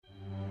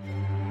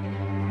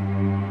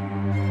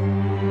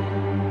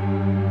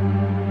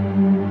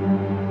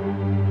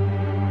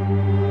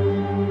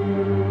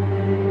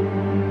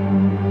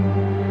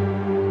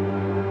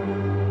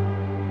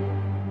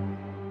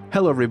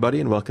Hello, everybody,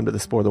 and welcome to the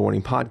Spoiler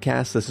Warning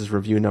Podcast. This is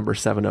review number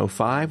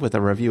 705 with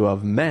a review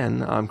of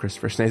Men. I'm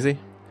Christopher Schnese.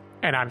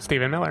 And I'm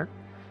Stephen Miller.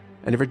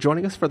 And if you're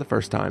joining us for the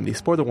first time, the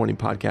Spoiler Warning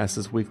Podcast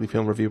is a weekly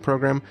film review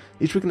program.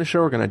 Each week in the show,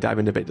 we're going to dive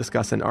in, debate,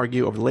 discuss, and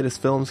argue over the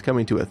latest films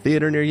coming to a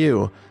theater near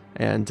you.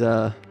 And,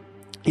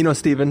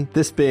 Stephen,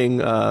 this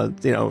being,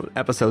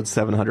 episode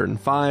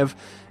 705,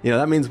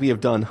 that means we have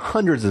done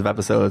hundreds of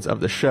episodes of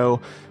the show.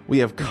 We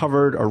have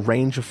covered a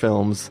range of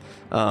films,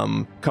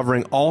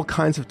 covering all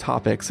kinds of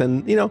topics.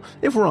 And,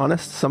 if we're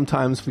honest,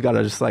 sometimes we got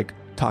to just,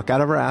 talk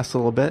out of our ass a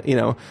little bit,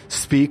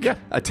 speak,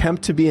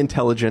 attempt to be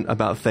intelligent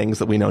about things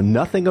that we know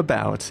nothing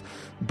about.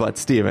 But,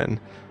 Stephen,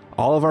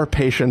 all of our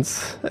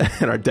patience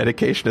and our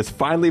dedication has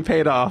finally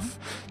paid off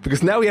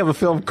because now we have a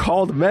film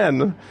called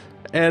Men.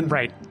 And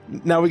right.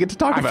 Now we get to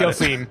talk about it. I feel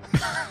seen.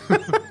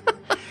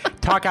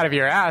 Talk out of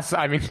your ass.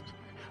 I mean,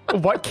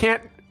 what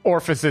can't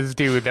orifices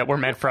do that were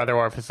meant for other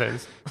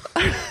orifices?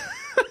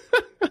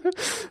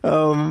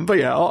 But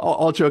yeah,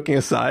 all joking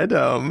aside,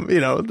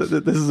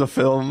 this is a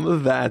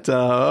film that,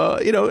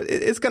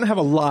 it's going to have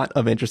a lot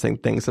of interesting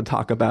things to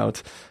talk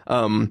about.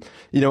 I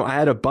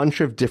had a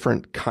bunch of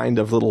different kind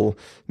of little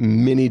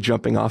mini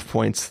jumping off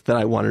points that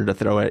I wanted to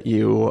throw at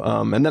you.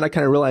 And then I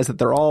kind of realized that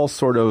they're all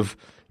sort of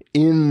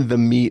in the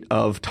meat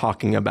of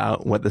talking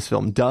about what this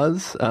film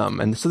does.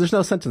 And so there's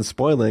no sense in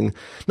spoiling,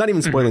 not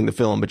even spoiling the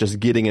film, but just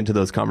getting into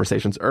those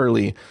conversations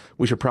early.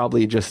 We should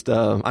probably just,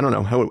 I don't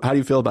know, how do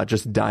you feel about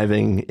just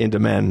diving into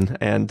Men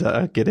and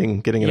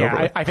getting it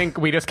over with? I think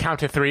we just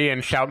count to three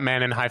and shout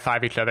Men and high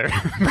five each other.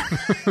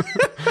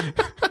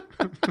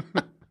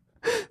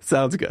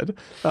 Sounds good.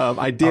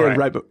 I did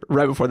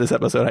right before this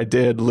episode. I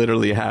did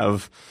literally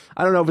have,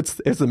 I don't know if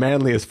it's the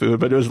manliest food,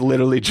 but it was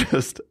literally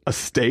just a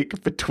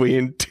steak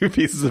between two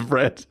pieces of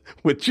bread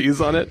with cheese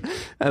on it,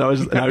 and I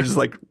was just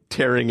like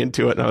tearing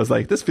into it, and I was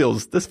like, this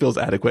feels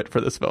adequate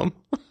for this film.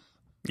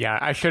 Yeah,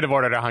 I should have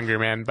ordered a Hungry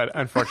Man, but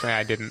unfortunately,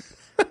 I didn't.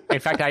 In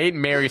fact, I ate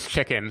Mary's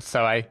chicken,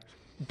 so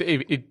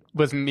it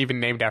wasn't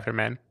even named after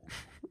men.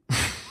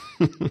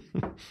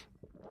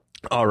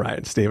 All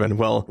right, Stephen.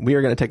 Well, we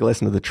are going to take a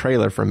listen to the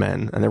trailer for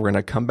Men, and then we're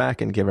going to come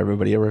back and give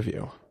everybody a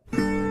review.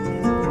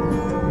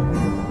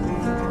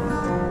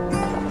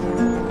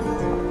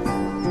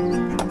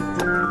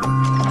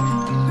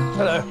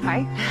 Hello.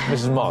 Hi.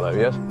 Mrs. Marlowe,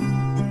 yes?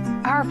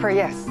 Harper,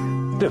 yes.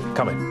 Do,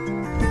 come in.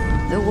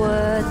 The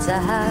words I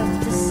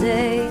have to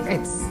say.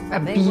 It's a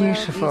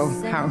beautiful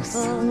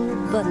house.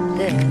 But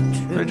they're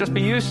true. Would it just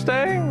be you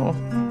staying, or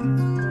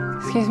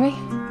Excuse me?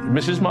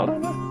 Mrs. Marlowe?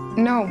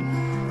 No.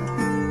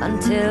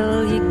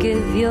 Until you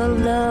give your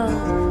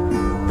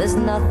love, there's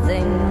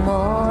nothing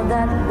more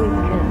that we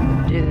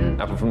can do.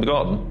 Apple from the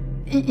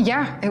garden?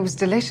 Yeah, it was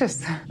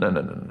delicious. No.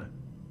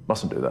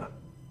 Mustn't do that.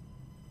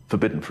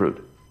 Forbidden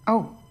fruit.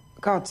 Oh,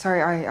 God,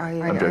 sorry,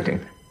 I'm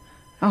joking.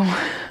 Oh.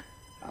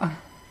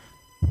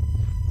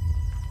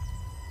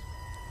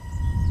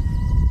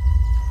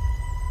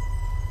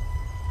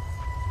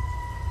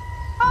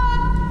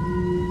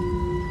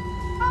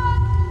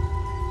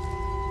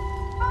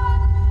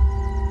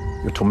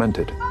 You're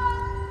tormented.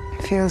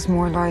 It feels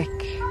more like...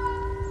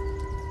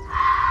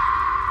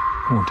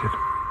 Haunted.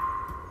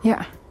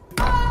 Yeah.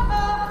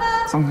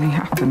 Something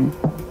happened.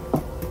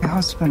 My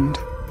husband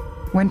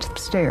went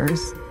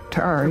upstairs to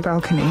our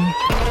balcony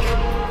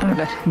and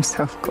let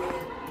himself go.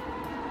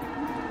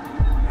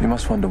 You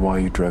must wonder why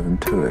you drove him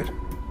to it.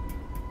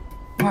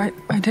 Why,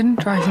 I didn't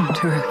drive him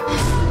to it.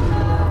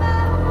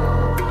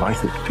 I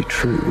thought it'd be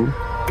true.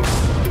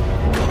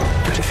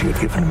 But if you'd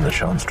given him the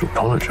chance to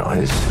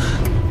apologize,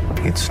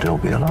 he'd still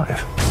be alive.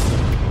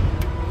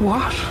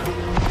 What?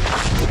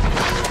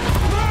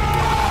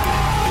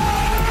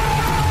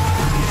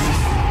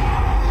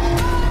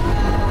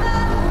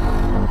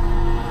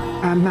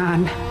 A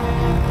man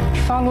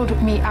followed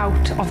me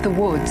out of the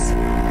woods.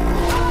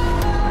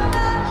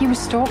 He was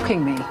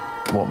stalking me.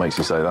 What makes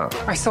you say that?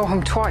 I saw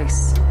him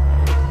twice.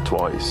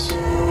 Twice.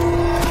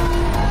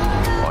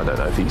 I don't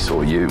know if he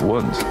saw you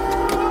once.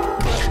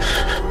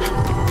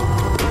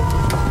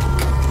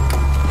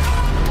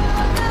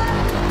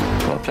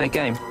 Want to play a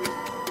game?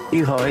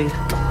 You hide,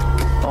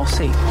 I'll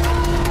see.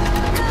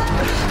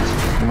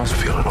 You must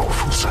feel an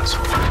awful sense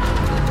of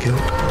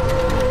guilt.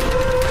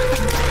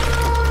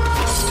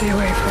 Stay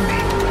away from me.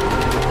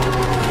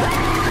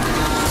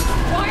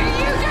 Why are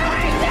you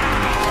doing that?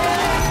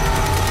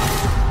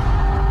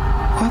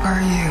 What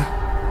are you?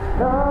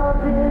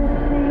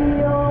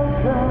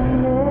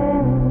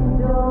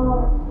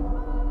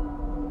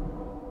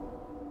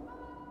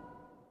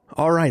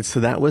 All right, so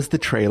that was the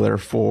trailer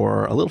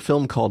for a little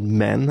film called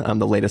Men,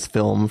 the latest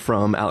film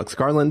from Alex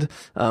Garland,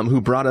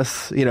 who brought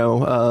us,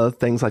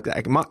 things like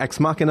Ex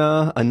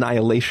Machina,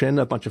 Annihilation,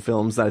 a bunch of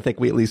films that I think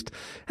we at least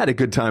had a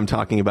good time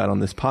talking about on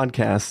this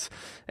podcast.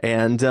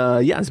 And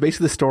it's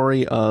basically the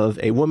story of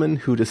a woman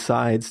who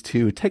decides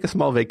to take a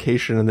small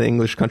vacation in the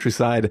English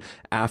countryside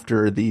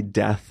after the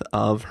death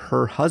of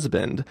her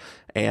husband.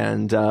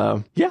 And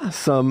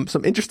some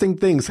interesting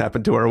things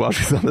happen to her while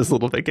she's on this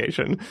little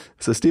vacation.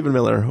 So, Stephen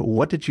Miller,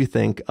 what did you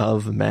think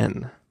of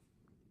Men?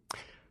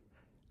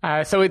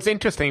 So it's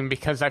interesting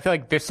because I feel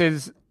like this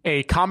is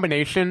a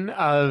combination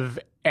of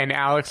an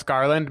Alex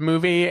Garland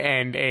movie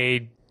and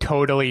a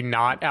totally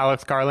not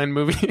Alex Garland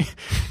movie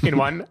in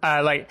one.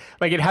 Like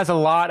it has a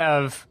lot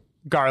of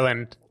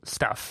Garland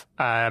stuff.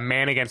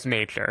 Man Against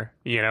Nature.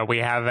 You know, we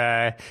have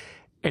a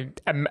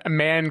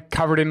man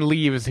covered in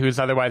leaves who's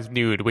otherwise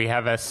nude. We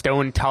have a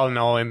stone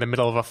tunnel in the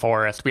middle of a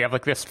forest. We have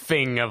like this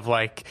thing of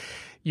like,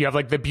 you have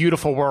like the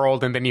beautiful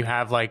world, and then you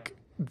have like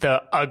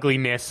the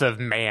ugliness of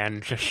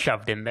man just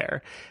shoved in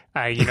there.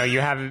 You know, you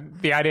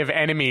have the idea of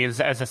enemies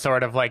as a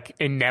sort of like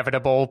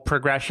inevitable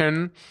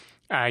progression.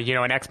 You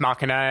know, in Ex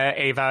Machina,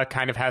 Ava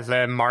kind of has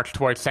a march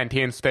towards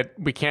sentience that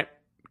we can't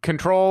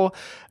control.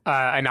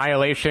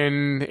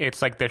 Annihilation,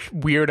 it's like this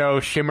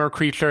weirdo shimmer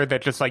creature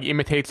that just like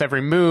imitates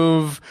every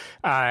move.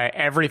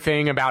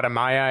 Everything about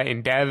Amaya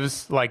in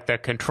Devs, like the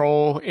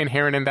control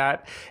inherent in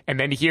that. And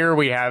then here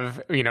we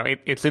have, you know,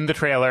 it's in the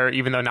trailer,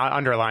 even though not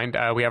underlined.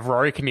 We have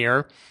Rory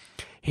Kinnear,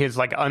 his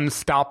like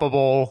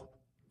unstoppable,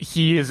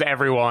 he is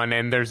everyone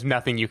and there's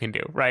nothing you can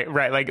do, right?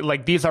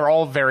 Like these are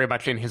all very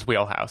much in his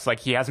wheelhouse. Like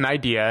he has an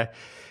idea,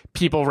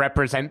 people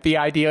represent the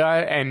idea,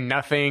 and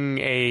nothing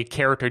a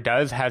character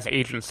does has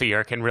agency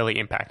or can really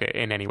impact it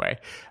in any way.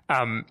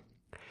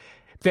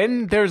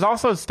 Then there's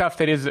also stuff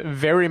that is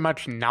very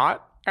much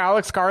not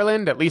Alex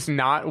Garland, at least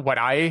not what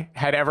I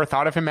had ever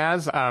thought of him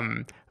as.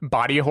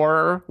 Body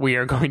horror, we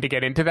are going to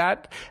get into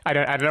that. I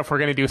don't know if we're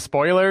going to do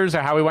spoilers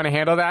or how we want to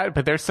handle that,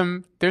 but there's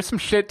some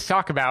shit to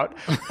talk about.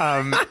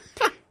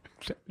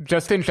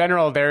 Just in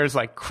general, there's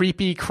like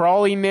creepy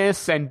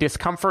crawliness and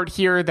discomfort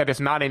here that is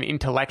not an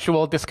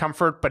intellectual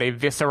discomfort, but a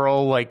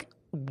visceral, like,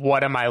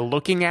 what am I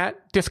looking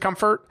at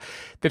discomfort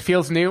that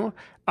feels new.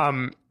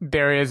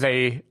 There is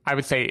I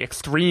would say,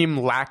 extreme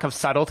lack of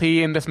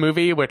subtlety in this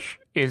movie, which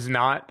is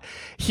not,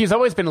 he's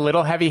always been a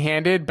little heavy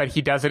handed, but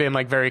he does it in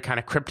like very kind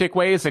of cryptic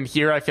ways. And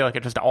here I feel like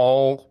it's just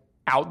all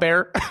out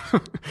there.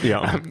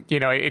 Yeah. You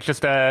know, it's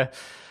just a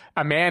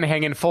man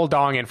hanging full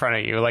dong in front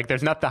of you. Like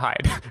there's nothing to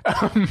hide.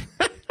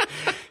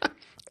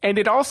 And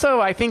it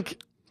also, I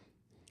think,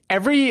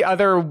 every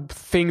other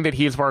thing that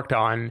he's worked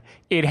on,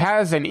 it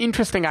has an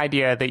interesting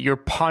idea that you're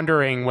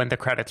pondering when the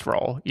credits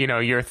roll. You know,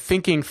 you're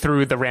thinking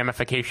through the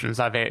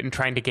ramifications of it and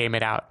trying to game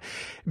it out.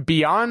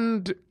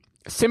 Beyond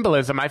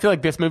symbolism, I feel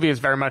like this movie is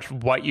very much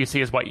what you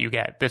see is what you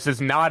get. This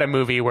is not a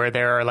movie where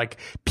there are like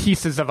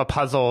pieces of a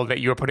puzzle that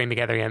you're putting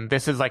together in.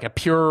 This is like a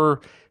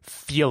pure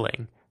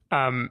feeling.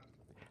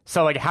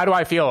 So, like, how do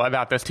I feel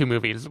about those two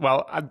movies?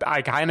 Well,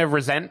 I kind of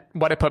resent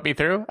what it put me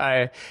through.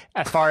 As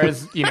far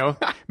as, you know,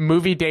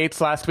 movie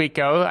dates last week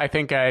go, I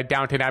think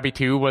Downton Abbey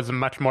 2 was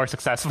much more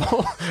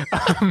successful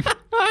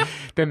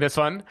than this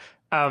one.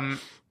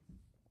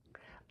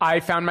 I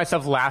found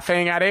myself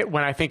laughing at it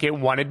when I think it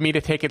wanted me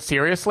to take it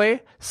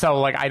seriously. So,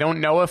 like, I don't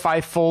know if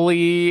I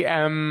fully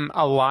am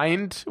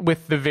aligned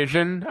with the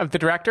vision of the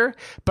director.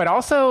 But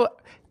also,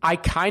 I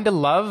kind of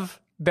love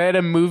that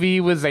a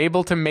movie was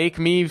able to make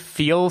me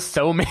feel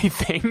so many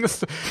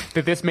things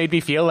that this made me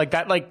feel, like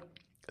that, like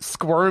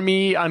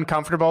squirmy,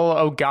 uncomfortable,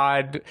 oh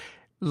God,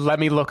 let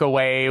me look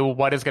away,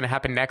 what is going to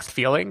happen next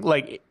feeling.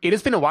 Like, it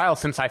has been a while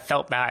since I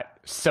felt that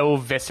so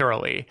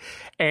viscerally.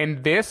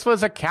 And this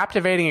was a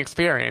captivating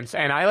experience.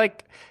 And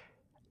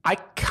I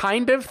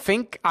kind of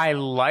think I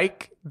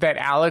like that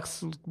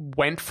Alex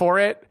went for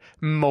it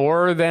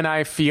more than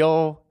I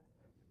feel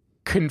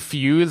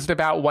confused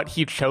about what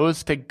he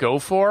chose to go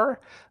for.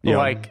 Yeah.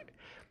 Like,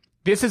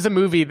 this is a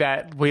movie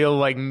that will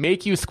like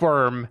make you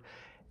squirm,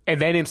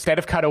 and then instead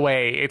of cut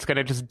away, it's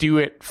gonna just do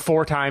it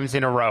 4 times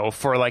in a row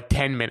for like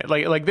 10 minutes.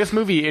 Like this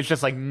movie is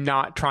just like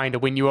not trying to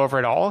win you over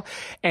at all.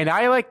 And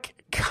I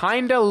like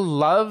kind of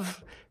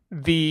love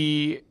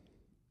the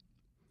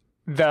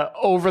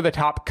over the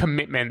top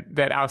commitment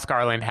that Alex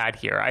Garland had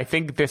here. I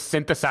think this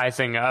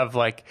synthesizing of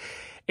like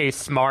a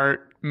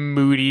smart,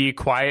 moody,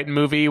 quiet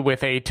movie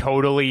with a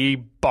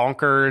totally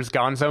bonkers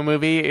gonzo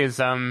movie is,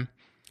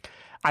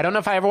 I don't know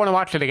if I ever want to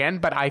watch it again,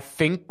 but I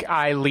think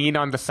I lean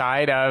on the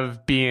side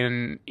of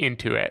being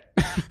into it.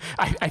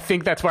 I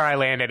think that's where I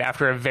landed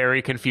after a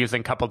very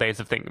confusing couple days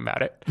of thinking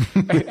about it.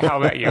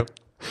 How about you?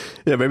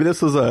 Yeah, maybe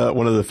this was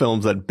one of the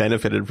films that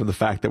benefited from the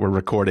fact that we're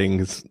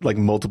recording like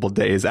multiple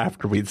days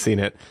after we'd seen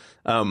it.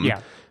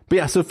 Yeah. But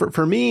yeah, so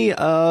for me, you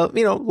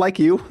know, like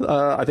you,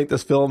 I think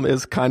this film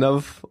is kind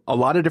of a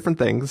lot of different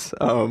things.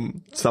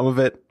 Some of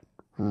it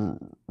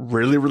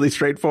really, really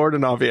straightforward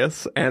and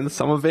obvious, and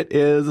some of it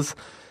is,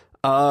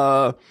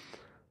 I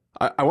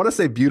want to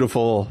say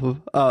beautiful.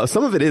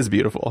 Some of it is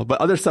beautiful, but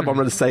other stuff I'm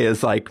going to say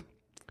is like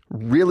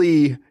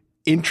really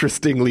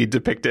interestingly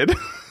depicted.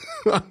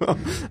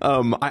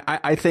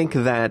 I think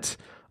that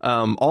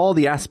all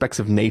the aspects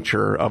of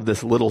nature of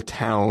this little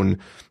town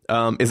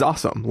is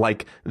awesome.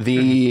 Like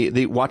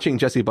the watching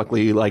Jessie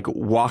Buckley like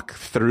walk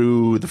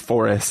through the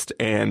forest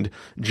and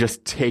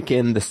just take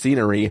in the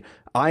scenery.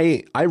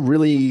 I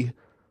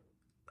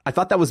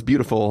thought that was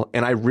beautiful,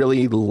 and I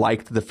really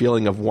liked the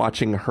feeling of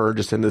watching her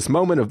just in this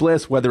moment of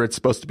bliss, whether it's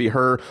supposed to be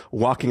her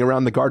walking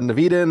around the Garden of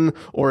Eden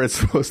or it's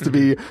supposed to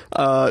be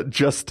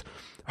just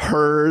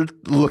her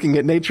looking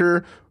at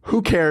nature,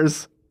 who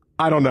cares?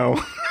 I don't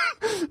know.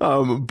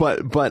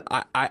 But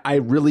I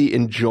really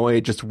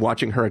enjoy just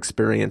watching her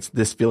experience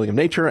this feeling of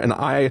nature. And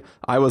I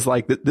was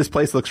like, this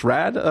place looks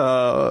rad.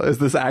 Is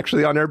this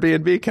actually on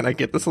Airbnb? Can I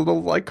get this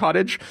little like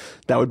cottage?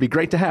 That would be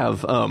great to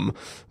have.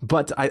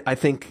 But I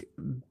think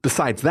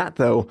besides that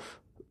though,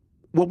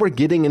 what we're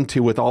getting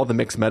into with all the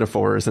mixed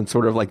metaphors and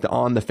sort of like the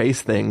on the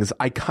face things,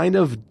 I kind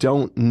of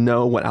don't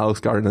know what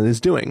Alex Garland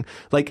is doing.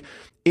 Like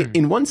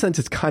in one sense,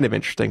 it's kind of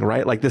interesting,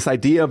 right? Like this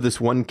idea of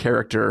this one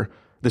character,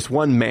 this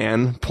one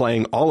man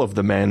playing all of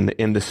the men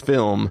in this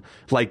film,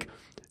 like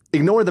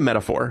ignore the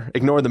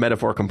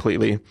metaphor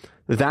completely.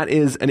 That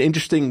is an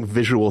interesting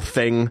visual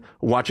thing.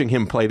 Watching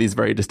him play these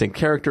very distinct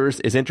characters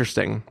is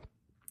interesting.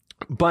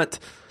 But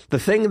the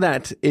thing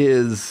that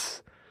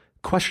is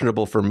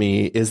questionable for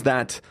me is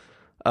that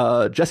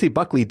Jessie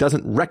Buckley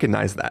doesn't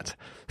recognize that.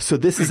 So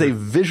this is a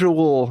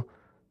visual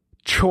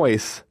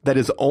choice that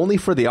is only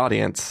for the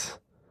audience.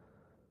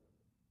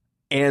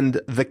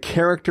 And the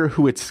character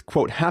who it's,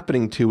 quote,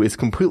 happening to is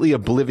completely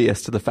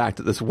oblivious to the fact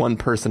that this one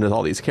person is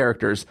all these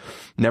characters,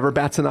 never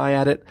bats an eye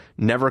at it,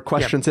 never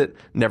questions it,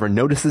 never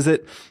notices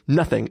it,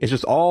 nothing. It's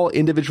just all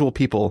individual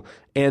people.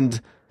 And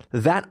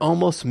that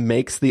almost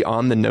makes the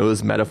on the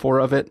nose metaphor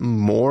of it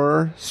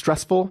more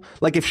stressful.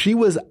 Like if she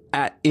was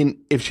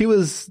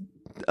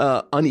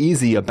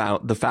uneasy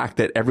about the fact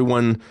that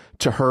everyone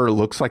to her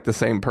looks like the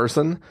same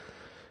person,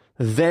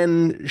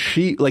 then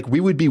we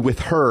would be with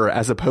her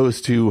as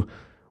opposed to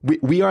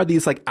we are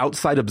these like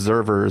outside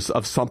observers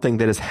of something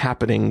that is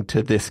happening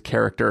to this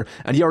character.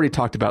 And you already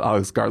talked about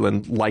Alex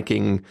Garland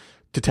liking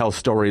to tell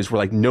stories where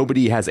like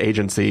nobody has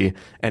agency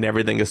and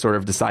everything is sort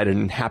of decided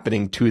and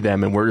happening to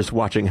them. And we're just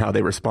watching how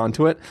they respond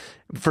to it.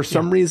 For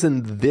some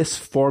reason, this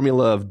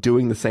formula of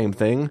doing the same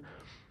thing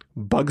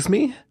bugs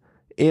me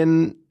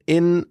in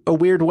a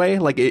weird way.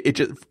 Like it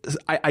just,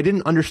 I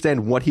didn't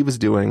understand what he was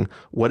doing,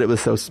 what it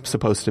was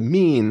supposed to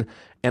mean.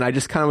 And I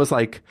just kind of was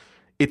like,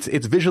 it's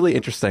visually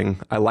interesting.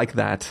 I like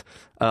that.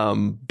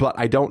 But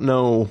I don't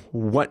know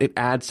what it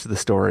adds to the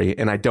story.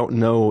 And I don't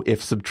know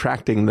if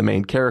subtracting the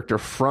main character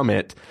from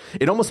it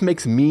almost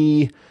makes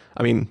me,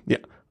 I mean, yeah,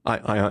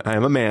 I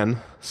am a man,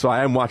 so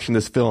I am watching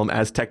this film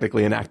as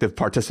technically an active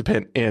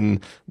participant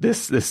in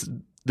this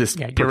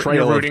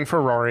portrayal. You're rooting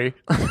for Rory.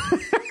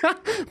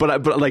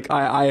 But like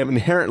I am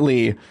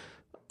inherently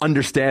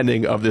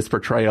understanding of this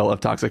portrayal of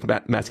toxic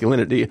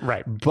masculinity.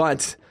 Right.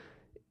 But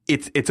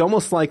it's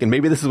almost like, and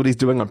maybe this is what he's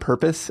doing on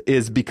purpose,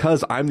 is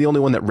because I'm the only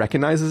one that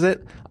recognizes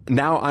it.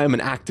 Now I'm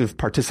an active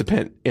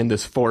participant in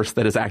this force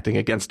that is acting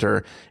against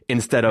her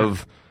instead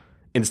of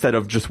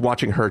just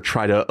watching her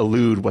try to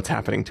elude what's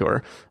happening to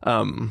her.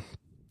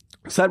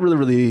 So that really,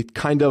 really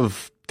kind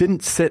of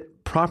didn't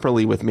sit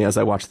properly with me as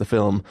I watched the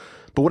film.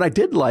 But what I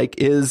did like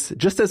is,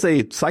 just as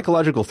a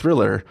psychological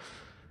thriller,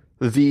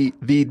 the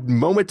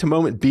moment to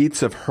moment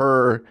beats of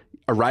her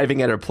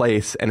arriving at her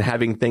place and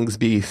having things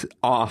be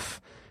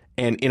off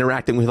and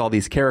interacting with all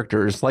these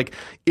characters. Like,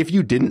 if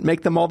you didn't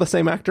make them all the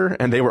same actor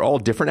and they were all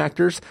different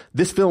actors,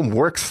 this film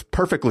works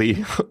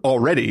perfectly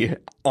already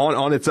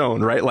on its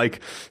own, right? Like,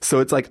 so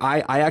it's like,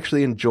 I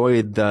actually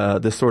enjoyed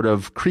the sort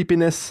of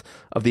creepiness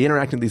of the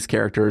interacting with these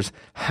characters,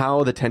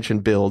 how the tension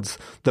builds,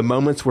 the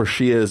moments where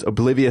she is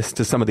oblivious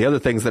to some of the other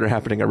things that are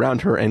happening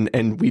around her.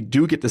 And we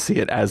do get to see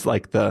it as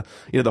like the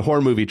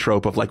horror movie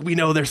trope of like, we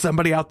know there's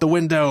somebody out the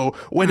window.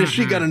 When is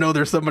she going to know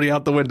there's somebody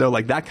out the window?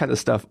 Like that kind of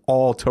stuff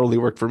all totally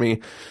worked for me.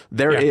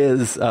 There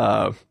is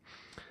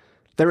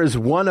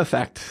one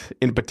effect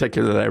in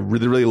particular that I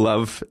really, really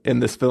love in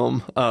this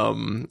film.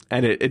 And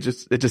it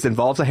just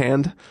involves a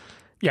hand.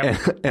 Yeah.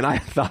 And I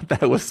thought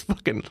that was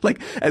fucking,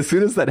 like, as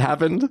soon as that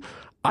happened,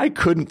 I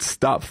couldn't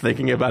stop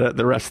thinking about it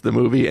the rest of the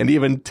movie. And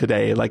even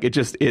today, like,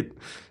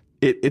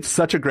 it's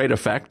such a great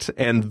effect.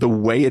 And the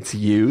way it's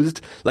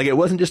used, like, it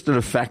wasn't just an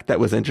effect that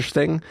was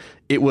interesting.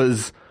 It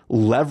was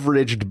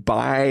leveraged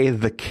by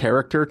the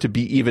character to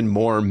be even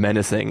more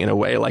menacing in a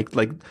way. Like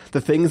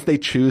the things they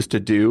choose to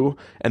do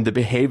and the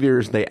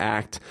behaviors they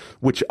act,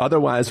 which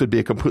otherwise would be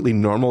a completely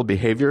normal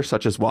behavior,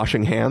 such as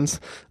washing hands.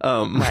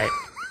 Right.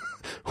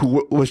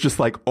 Who was just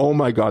like, oh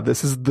my God,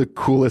 this is the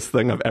coolest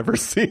thing I've ever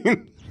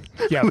seen.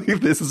 Yeah,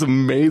 this is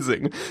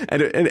amazing.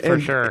 And for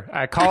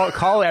sure.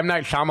 Call M.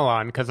 Night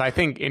Shyamalan, because I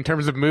think in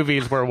terms of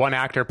movies where one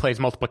actor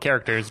plays multiple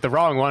characters, the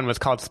wrong one was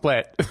called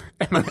Split.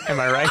 Am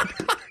I right?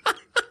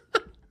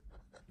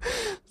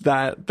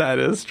 That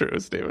is true,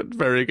 Stephen.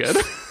 Very good.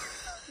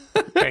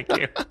 Thank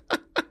you.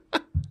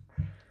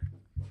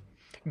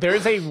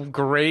 There's a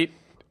great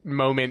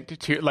moment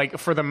to, like,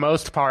 for the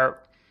most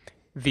part,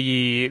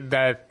 the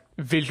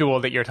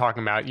visual that you're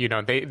talking about, you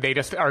know, they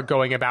just are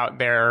going about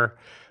their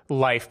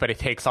life, but it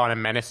takes on a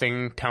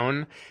menacing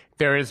tone.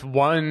 There is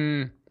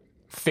one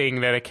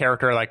thing that a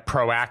character like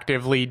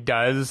proactively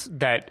does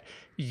that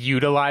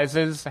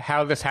utilizes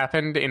how this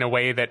happened in a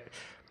way that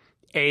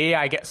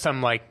I get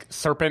some like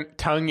serpent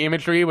tongue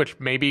imagery, which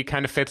maybe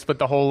kind of fits with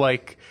the whole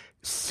like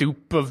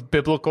soup of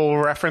biblical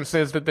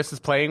references that this is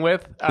playing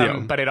with.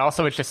 But it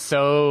also is just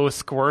so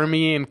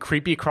squirmy and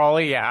creepy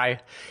crawly. Yeah,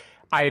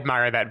 I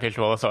admire that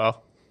visual as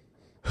well.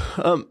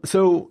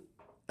 So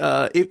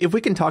if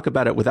we can talk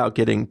about it without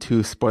getting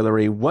too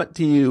spoilery, what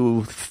do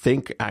you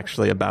think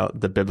actually about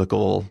the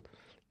biblical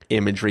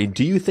imagery?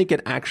 Do you think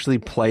it actually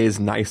plays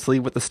nicely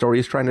with the story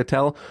it's trying to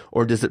tell,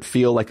 or does it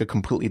feel like a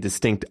completely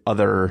distinct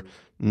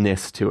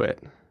otherness to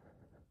it?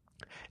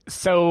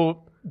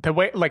 So the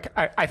way,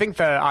 I think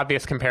the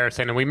obvious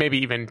comparison, and we maybe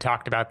even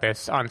talked about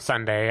this on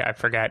Sunday, I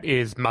forget,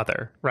 is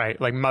Mother, right?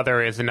 Like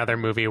Mother is another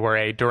movie where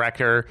a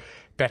director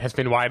that has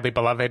been widely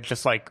beloved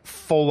just like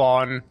full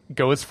on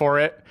goes for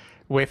it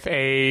with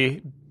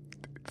a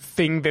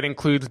thing that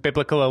includes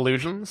biblical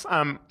allusions.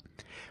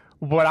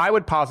 What I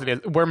would posit is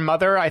where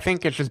Mother, I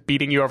think, is just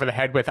beating you over the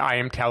head with I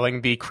am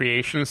telling the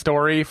creation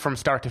story from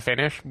start to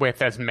finish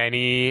with as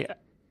many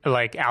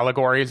like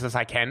allegories as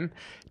I can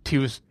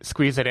to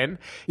squeeze it in.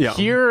 Yeah.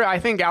 Here, I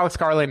think Alex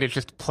Garland is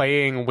just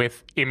playing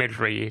with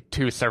imagery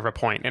to serve a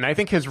point. And I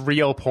think his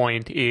real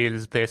point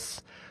is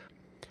this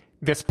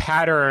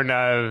pattern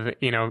of,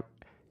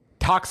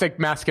 toxic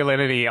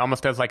masculinity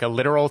almost as like a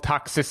literal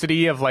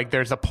toxicity of like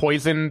there's a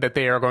poison that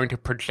they are going to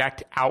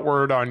project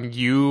outward on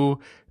you,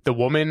 the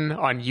woman,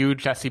 on you,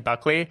 Jessie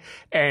Buckley.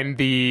 And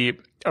the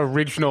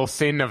original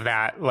sin of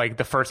that, like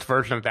the first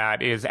version of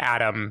that is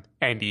Adam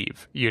and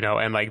Eve,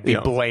 and like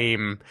the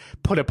blame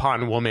put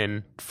upon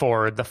woman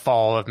for the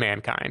fall of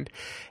mankind.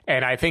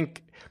 And I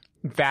think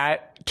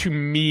that to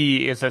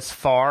me is as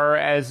far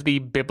as the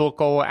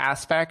biblical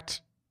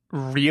aspect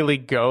really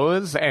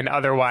goes, and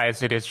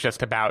otherwise it is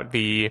just about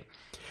the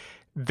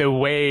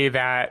way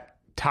that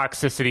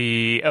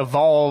toxicity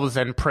evolves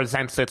and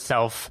presents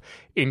itself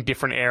in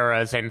different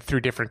eras and through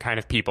different kind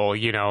of people.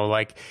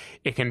 Like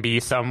it can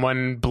be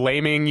someone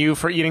blaming you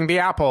for eating the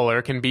apple, or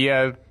it can be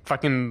a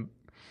fucking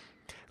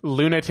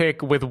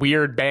lunatic with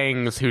weird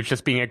bangs who's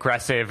just being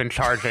aggressive and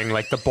charging,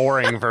 like the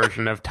boring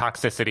version of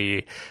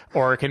toxicity.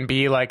 Or it can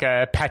be like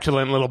a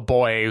petulant little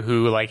boy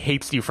who like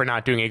hates you for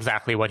not doing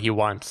exactly what he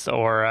wants,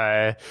 or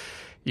a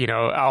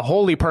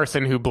holy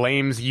person who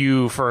blames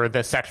you for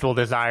the sexual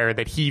desire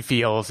that he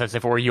feels as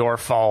if it were your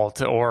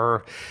fault,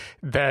 or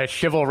the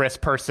chivalrous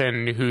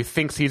person who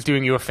thinks he's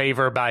doing you a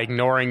favor by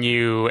ignoring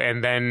you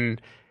and then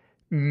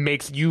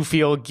makes you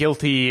feel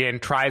guilty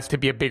and tries to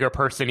be a bigger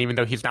person even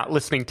though he's not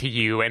listening to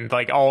you, and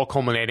like all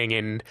culminating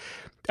in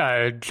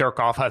a jerk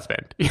off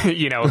husband,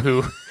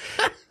 who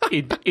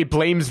it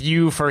blames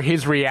you for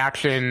his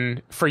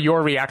reaction, for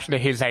your reaction to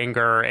his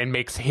anger, and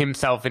makes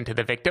himself into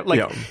the victim.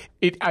 Like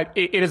it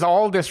is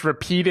all this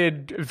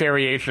repeated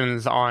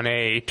variations on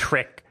a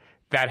trick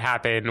that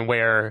happen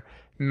where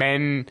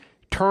men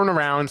turn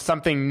around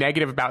something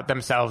negative about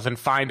themselves and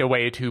find a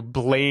way to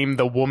blame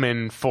the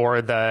woman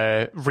for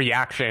the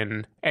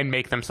reaction and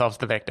make themselves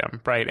the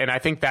victim, right? And I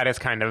think that is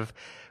kind of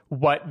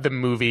what the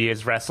movie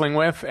is wrestling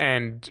with,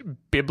 and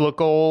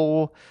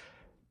biblical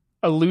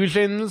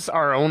allusions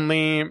are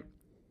only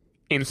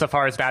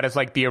insofar as that is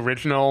like the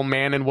original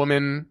man and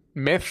woman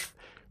myth,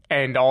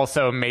 and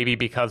also maybe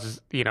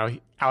because,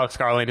 Alex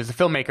Garland is a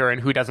filmmaker,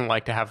 and who doesn't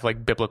like to have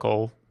like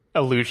biblical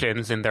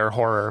allusions in their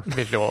horror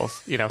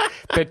visuals,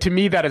 But to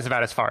me, that is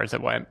about as far as it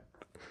went.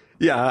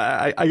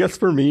 Yeah, I guess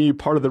for me,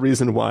 part of the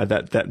reason why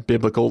that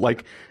biblical,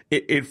 like,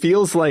 it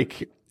feels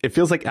like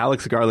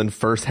Alex Garland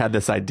first had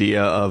this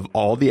idea of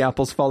all the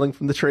apples falling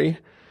from the tree,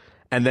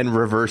 and then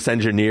reverse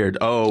engineered,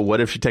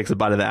 what if she takes a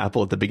bite of the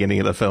apple at the beginning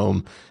of the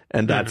film?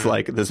 And that's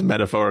like this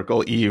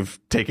metaphorical Eve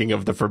taking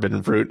of the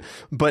forbidden fruit.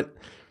 But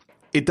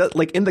it does,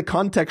 like, in the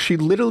context, she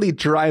literally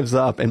drives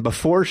up, and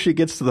before she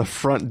gets to the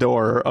front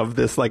door of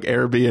this like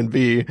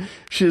Airbnb,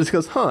 she just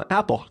goes,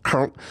 apple.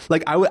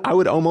 Like I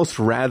would almost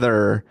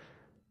rather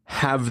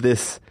have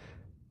this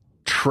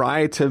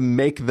try to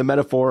make the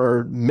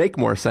metaphor make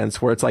more sense,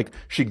 where it's like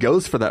she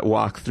goes for that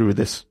walk through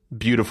this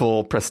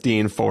beautiful,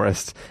 pristine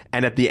forest,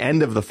 and at the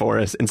end of the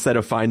forest, instead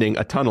of finding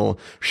a tunnel,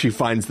 she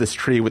finds this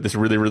tree with this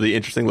really, really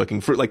interesting looking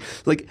fruit.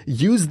 Like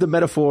use the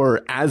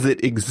metaphor as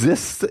it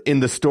exists in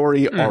the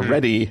story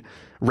already,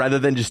 rather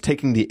than just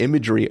taking the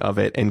imagery of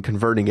it and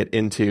converting it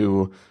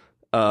into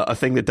a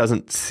thing that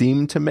doesn't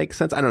seem to make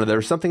sense. I don't know.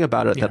 There's something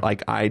about it that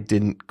like I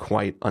didn't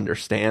quite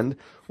understand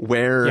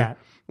where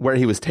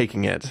he was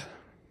taking it.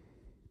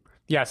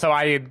 Yeah, so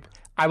I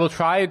will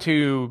try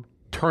to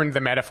turn the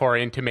metaphor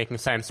into making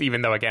sense,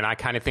 even though, again, I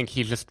kind of think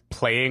he's just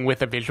playing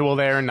with a visual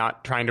there,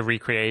 not trying to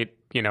recreate,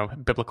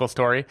 biblical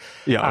story.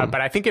 Yeah.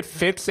 But I think it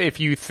fits if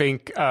you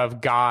think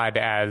of God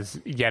as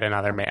yet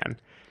another man.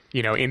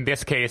 In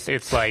this case,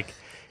 it's like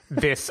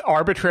this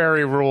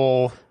arbitrary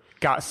rule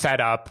got set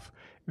up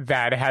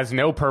that has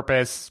no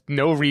purpose,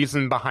 no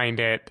reason behind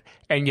it,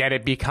 and yet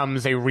it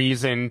becomes a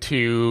reason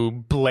to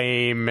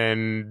blame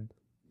and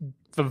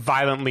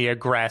violently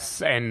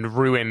aggress and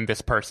ruin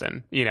this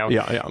person,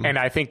 And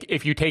I think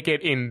if you take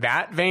it in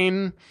that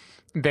vein,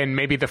 then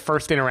maybe the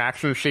first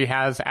interaction she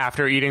has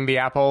after eating the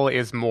apple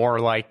is more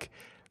like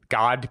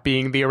God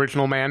being the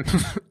original man,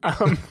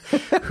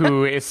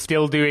 who is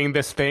still doing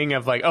this thing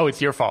of like,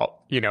 it's your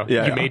fault, you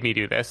made me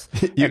do this.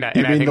 And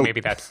I think maybe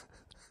that's...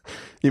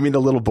 You mean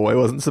the little boy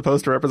wasn't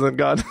supposed to represent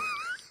God?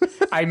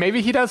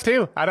 Maybe he does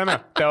too. I don't know.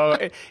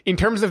 So in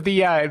terms of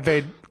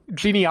the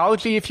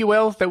genealogy, if you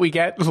will, that we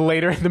get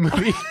later in the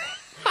movie,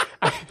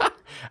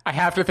 I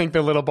have to think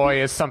the little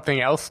boy is something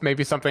else,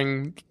 maybe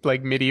something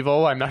like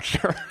medieval. I'm not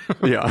sure.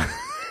 Yeah.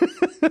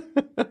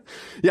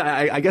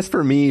 Yeah, I guess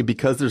for me,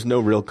 because there's no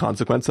real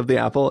consequence of the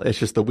apple, it's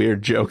just a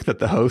weird joke that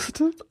the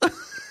host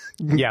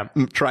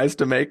tries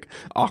to make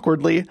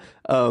awkwardly.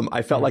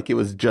 I felt like it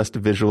was just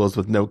visuals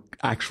with no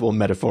actual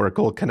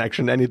metaphorical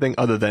connection to anything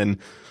other than,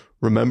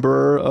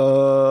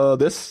 remember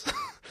this?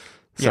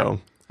 So,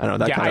 I don't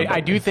know.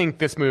 I do think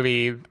this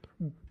movie,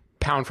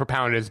 pound for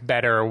pound, is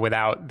better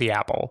without the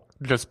apple,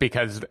 just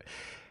because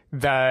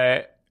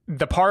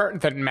the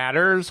part that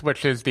matters,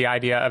 which is the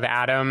idea of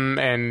Adam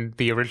and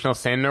the original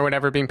sin or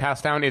whatever being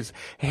passed down, is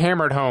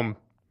hammered home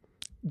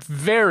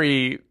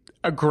very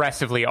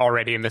aggressively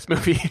already in this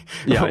movie.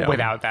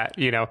 Without that,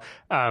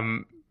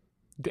 I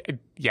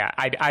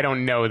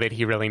don't know that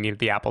he really needed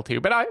the apple too,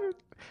 but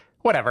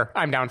whatever,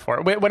 I'm down for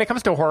it. When it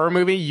comes to a horror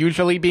movie,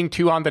 usually being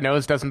too on the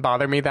nose doesn't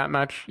bother me that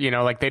much.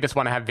 Like they just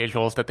want to have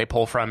visuals that they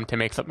pull from to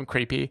make something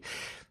creepy.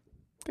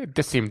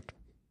 This seemed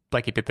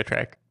like it did the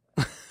trick.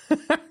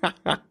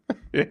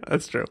 Yeah,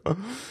 that's true.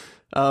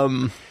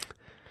 I'm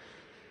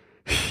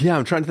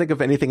trying to think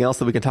of anything else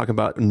that we can talk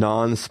about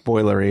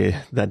non-spoilery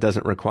that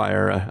doesn't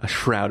require a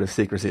shroud of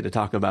secrecy to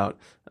talk about.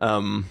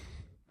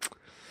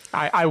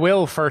 I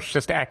will first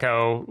just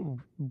echo,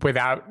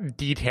 without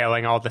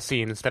detailing all the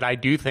scenes, that I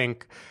do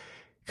think,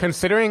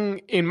 considering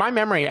in my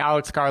memory,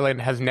 Alex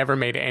Garland has never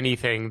made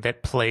anything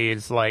that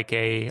plays like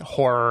a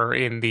horror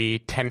in the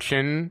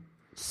tension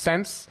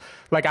sense.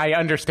 Like, I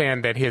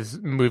understand that his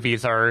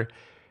movies are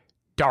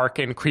dark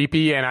and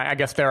creepy, and I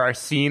guess there are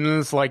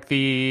scenes like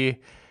the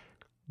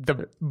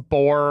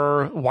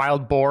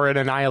wild boar at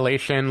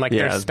Annihilation. Like,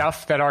 there's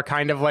stuff that are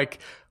kind of like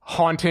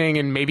haunting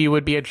and maybe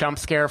would be a jump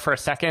scare for a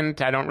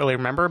second. I don't really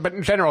remember, but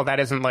in general, that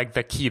isn't like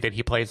the key that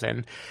he plays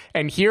in.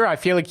 And here, I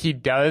feel like he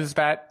does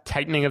that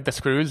tightening of the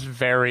screws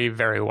very,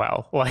 very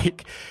well.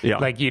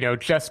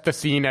 Just the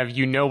scene of,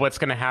 what's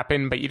going to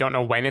happen, but you don't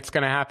know when it's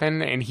going to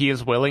happen. And he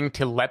is willing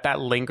to let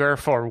that linger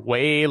for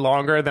way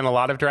longer than a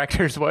lot of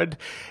directors would.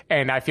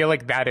 And I feel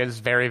like that is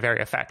very,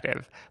 very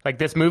effective. Like,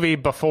 this movie,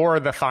 before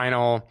the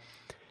final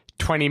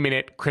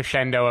 20-minute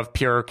crescendo of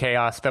pure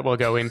chaos that we'll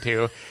go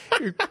into,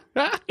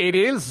 it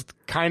is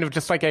kind of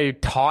just like a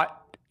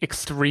taut,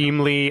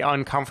 extremely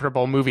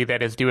uncomfortable movie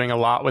that is doing a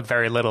lot with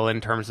very little in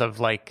terms of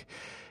like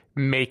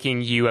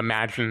making you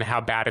imagine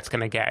how bad it's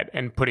going to get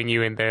and putting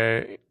you in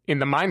the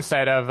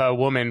mindset of a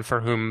woman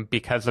for whom,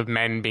 because of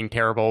men being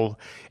terrible,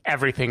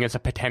 everything is a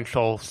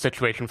potential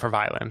situation for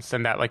violence.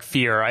 And that like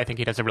fear, I think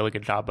he does a really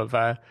good job of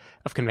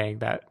conveying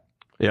that.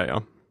 Yeah.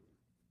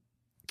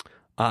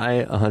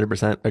 I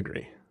 100%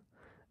 agree.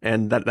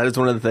 And that is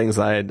one of the things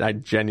I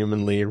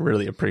genuinely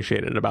really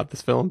appreciated about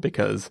this film,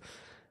 because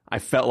I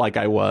felt like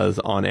I was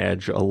on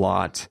edge a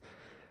lot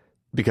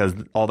because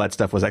all that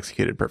stuff was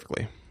executed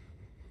perfectly.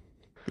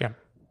 Yeah.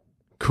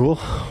 Cool.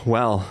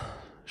 Well,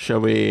 shall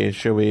we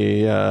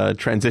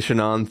transition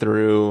on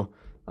through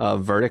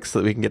verdicts so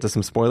that we can get to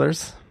some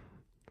spoilers?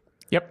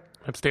 Yep.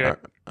 Let's do it.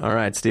 All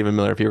right, Stephen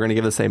Miller, if you were going to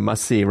give this a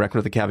must-see,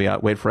 recommend with the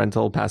caveat, wait for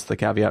rental, pass the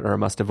caveat, or a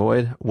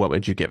must-avoid, what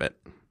would you give it?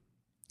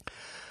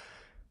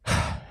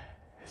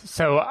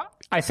 So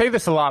I say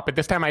this a lot, but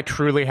this time I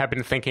truly have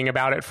been thinking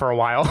about it for a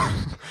while.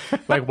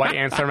 Like, what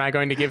answer am I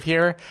going to give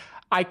here?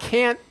 I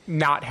can't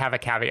not have a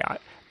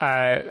caveat.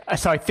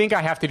 So I think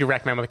I have to do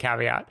recommend with a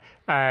caveat.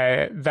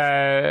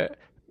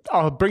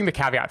 I'll bring the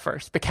caveat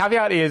first. The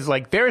caveat is,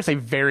 like, there is a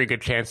very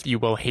good chance you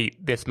will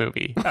hate this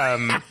movie.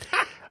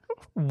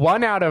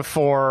 1 out of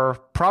 4,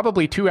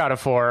 probably 2 out of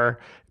 4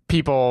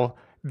 people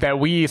that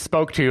we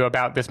spoke to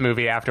about this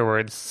movie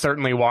afterwards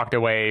certainly walked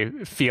away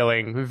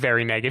feeling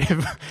very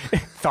negative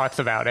thoughts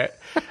about it.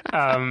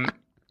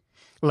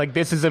 Like,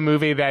 this is a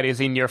movie that is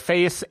in your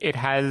face. It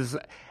has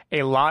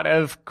a lot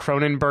of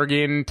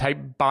Cronenbergian type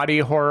body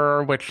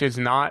horror, which is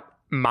not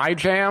my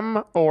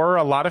jam or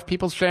a lot of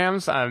people's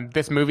jams.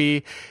 This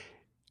movie,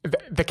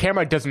 the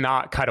camera does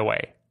not cut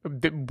away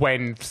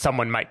when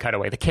someone might cut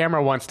away. The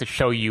camera wants to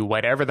show you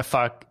whatever the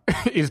fuck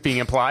is being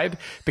implied.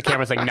 The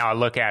camera's like, no,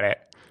 look at it.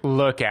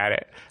 Look at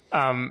it.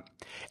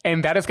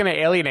 And that is going to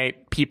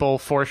alienate people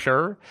for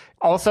sure.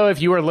 Also,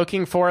 if you are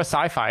looking for a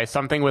sci-fi,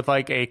 something with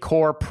like a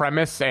core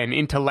premise and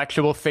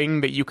intellectual thing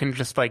that you can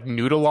just like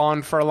noodle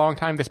on for a long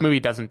time, this movie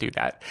doesn't do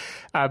that.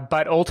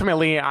 But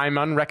ultimately, I'm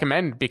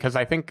unrecommend because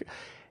I think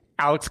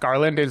Alex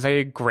Garland is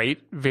a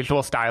great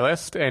visual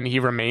stylist, and he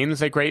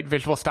remains a great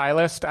visual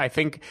stylist. I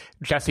think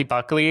Jessie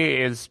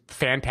Buckley is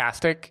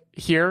fantastic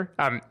here.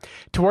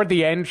 Toward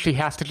the end, she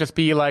has to just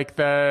be like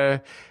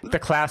the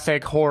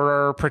classic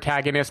horror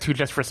protagonist who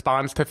just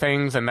responds to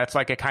things, and that's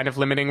like a kind of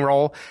limiting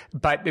role.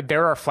 But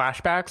there are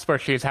flashbacks where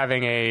she's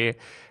having a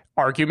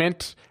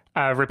argument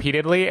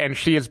repeatedly, and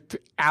she is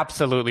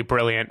absolutely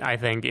brilliant, I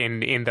think,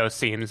 in those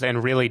scenes,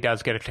 and really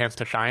does get a chance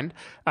to shine.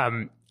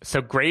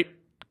 So great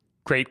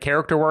great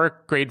character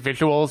work, great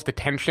visuals. The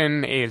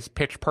tension is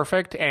pitch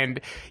perfect.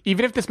 And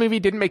even if this movie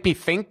didn't make me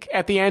think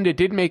at the end, it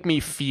did make me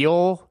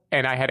feel,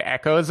 and I had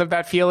echoes of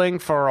that feeling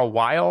for a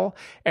while.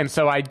 And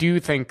so I do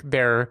think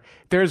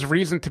there's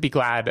reason to be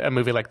glad a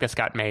movie like this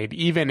got made,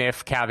 even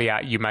if,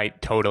 caveat, you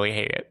might totally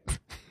hate it.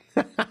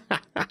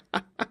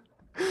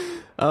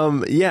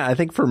 Yeah, I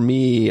think for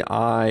me,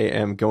 I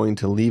am going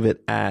to leave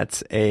it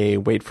at a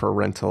wait for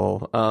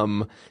rental.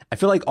 I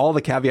feel like all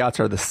the caveats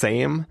are the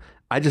same.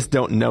 I just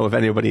don't know if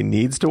anybody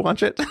needs to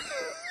watch it.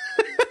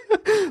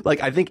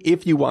 Like, I think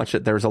if you watch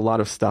it, there's a lot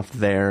of stuff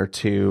there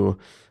to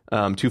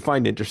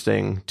find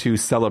interesting, to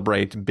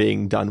celebrate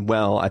being done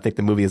well. I think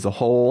the movie as a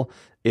whole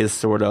is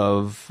sort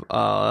of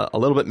a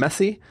little bit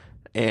messy,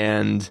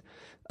 and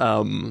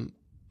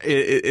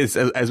it's,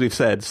 as we've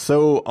said,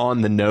 so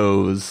on the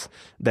nose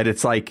that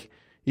it's like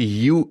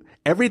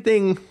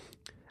everything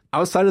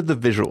outside of the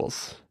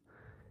visuals,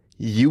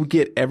 you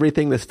get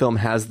everything this film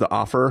has to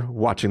offer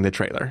watching the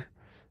trailer.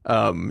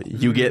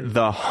 You get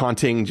the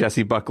haunting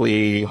Jesse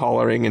Buckley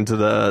hollering into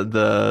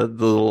the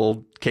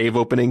little cave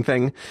opening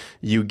thing.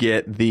 You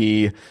get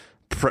the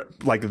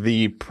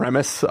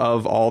premise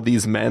of all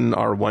these men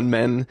are one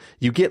men.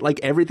 You get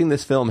like everything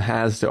this film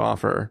has to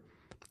offer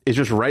is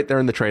just right there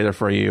in the trailer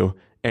for you.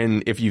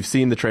 And if you've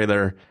seen the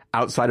trailer,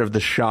 outside of the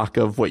shock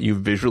of what you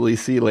visually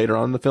see later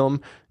on in the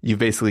film, you've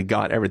basically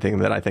got everything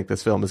that I think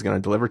this film is going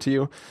to deliver to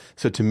you.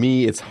 So to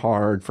me, it's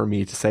hard for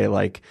me to say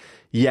like,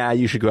 yeah,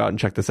 you should go out and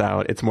check this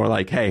out. It's more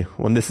like, hey,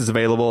 when this is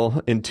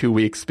available in 2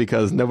 weeks,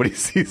 because nobody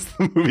sees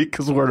the movie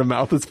because word of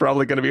mouth is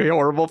probably going to be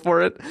horrible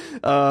for it,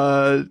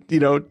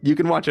 you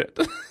can watch it.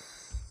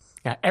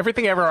 Yeah,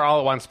 Everything Ever All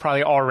at Once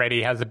probably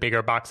already has a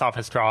bigger box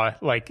office draw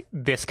like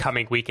this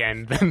coming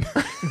weekend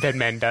than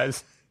Men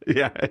does.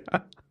 Yeah.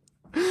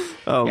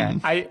 Yeah,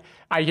 I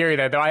hear you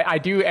there, though. I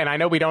do, and I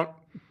know we don't,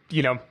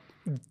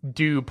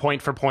 do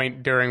point for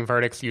point during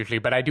verdicts usually,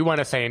 but I do want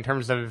to say in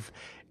terms of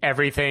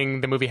everything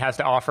the movie has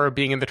to offer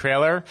being in the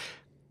trailer,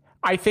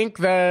 I think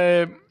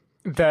the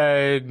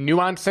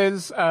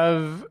nuances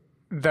of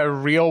the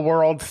real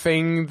world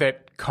thing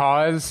that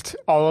caused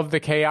all of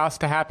the chaos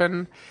to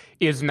happen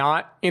is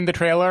not in the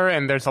trailer,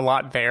 and there's a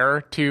lot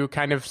there to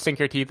kind of sink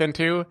your teeth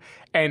into.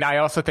 And I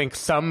also think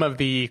some of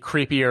the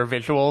creepier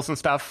visuals and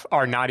stuff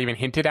are not even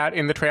hinted at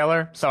in the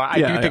trailer. So I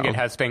do think it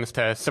has things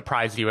to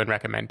surprise you and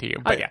recommend to you.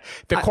 But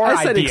the core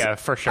idea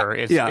for sure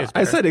is better.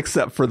 I said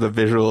except for the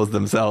visuals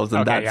themselves,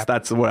 and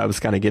that's what I was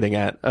kind of getting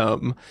at.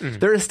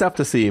 There is stuff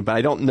to see, but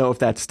I don't know if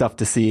that stuff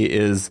to see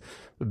is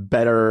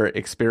better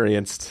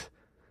experienced.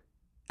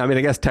 I mean,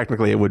 I guess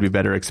technically it would be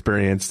better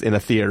experienced in a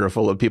theater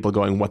full of people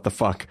going, what the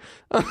fuck?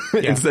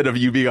 Instead of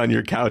you being on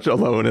your couch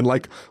alone and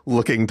like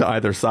looking to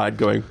either side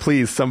going,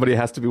 please, somebody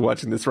has to be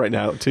watching this right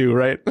now too,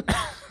 right?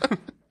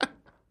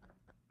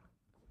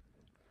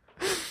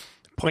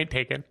 Point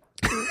taken.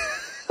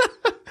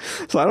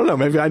 So I don't know.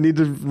 Maybe I need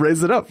to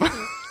raise it up.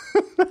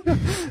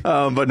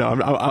 But no,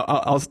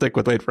 I'll stick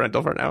with wait for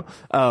rental for now.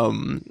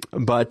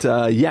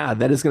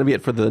 That is going to be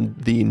it for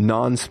the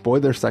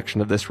non-spoiler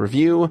section of this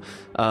review.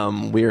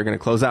 We are going to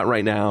close out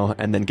right now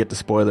and then get to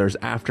spoilers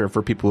after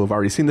for people who have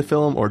already seen the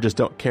film or just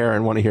don't care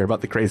and want to hear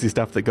about the crazy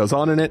stuff that goes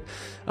on in it.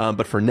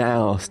 But for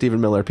now,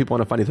 Stephen Miller, people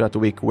want to find you throughout the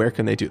week. Where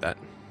can they do that?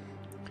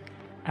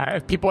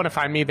 If people want to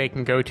find me, they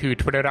can go to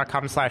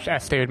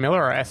twitter.com/sdavidmiller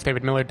or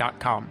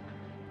sdavidmiller.com.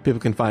 People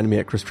can find me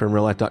at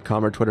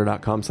ChristopherInRealLife.com or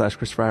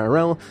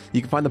Twitter.com/ChristopherIRL. You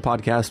can find the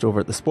podcast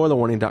over at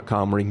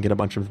thespoilerwarning.com where you can get a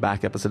bunch of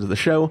back episodes of the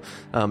show.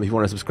 If you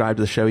want to subscribe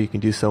to the show, you can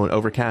do so in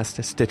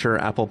Overcast, Stitcher,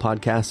 Apple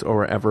Podcasts, or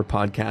wherever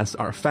podcasts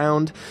are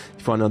found.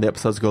 If you want to know the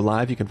episodes go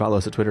live, you can follow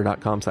us at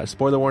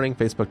Twitter.com/SpoilerWarning,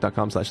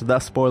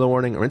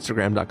 Facebook.com/TheSpoilerWarning, or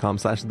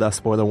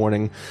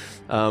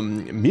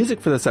Instagram.com/TheSpoilerWarning. Music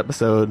for this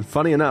episode,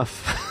 funny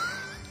enough...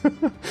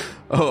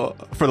 for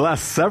the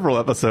last several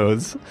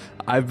episodes,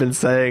 I've been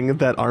saying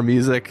that our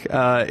music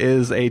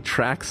is a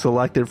track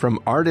selected from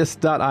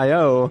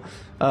Artist.io.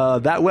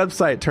 That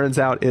website, turns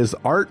out, is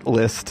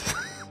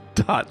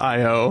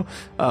Artlist.io,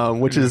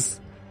 which is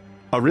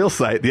a real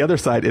site. The other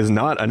site is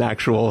not an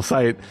actual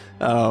site.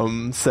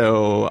 When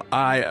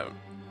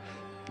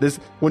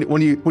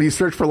you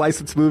search for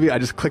licensed movie, I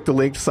just clicked the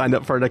link, signed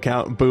up for an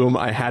account, boom,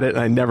 I had it, and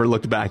I never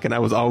looked back, and I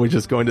was always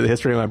just going to the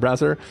history of my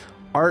browser.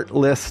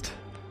 Artlist.io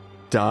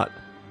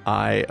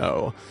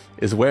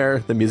is where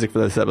the music for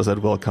this episode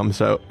will come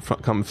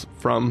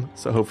from.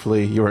 So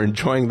hopefully you are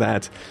enjoying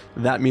that.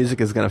 That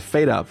music is going to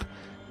fade up,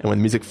 and when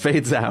the music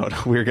fades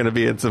out, we're going to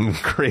be in some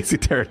crazy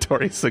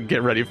territory. So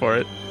get ready for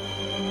it.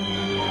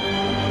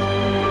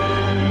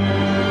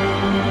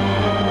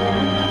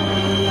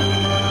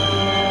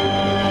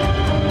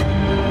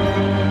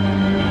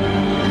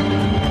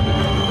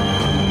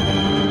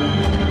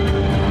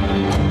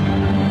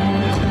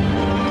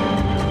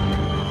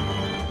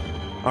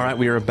 All right,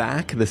 we are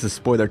back. This is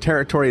Spoiler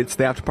Territory. It's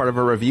the after part of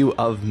a review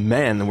of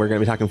Men. We're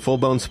going to be talking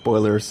full-blown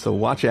spoilers, so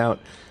watch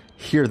out.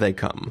 Here they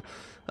come.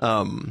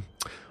 All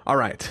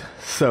right,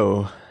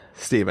 so,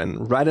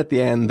 Stephen, right at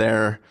the end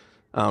there,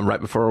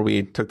 right before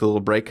we took the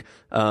little break.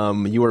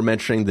 You were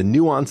mentioning the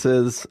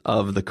nuances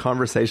of the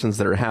conversations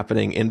that are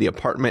happening in the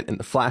apartment and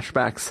the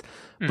flashbacks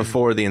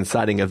before the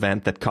inciting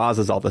event that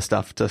causes all the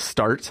stuff to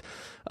start.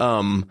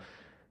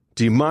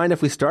 Do you mind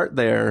if we start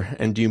there?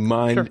 And do you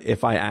mind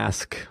if I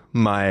ask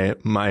my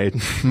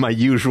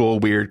usual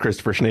weird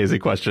Christopher Schnese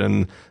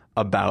question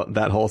about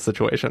that whole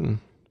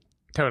situation?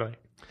 Totally.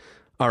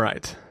 All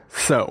right.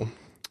 So,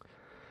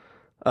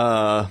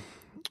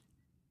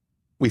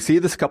 we see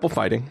this couple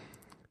fighting.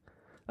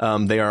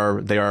 They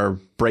are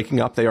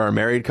breaking up. They are a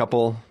married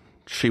couple.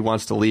 She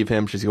wants to leave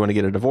him. She's going to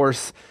get a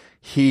divorce.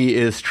 He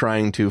is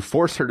trying to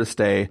force her to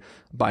stay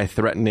by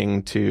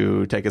threatening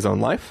to take his own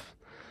life.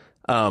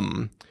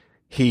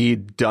 He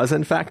does,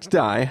 in fact,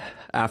 die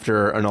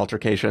after an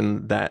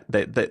altercation that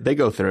they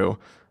go through.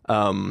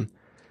 It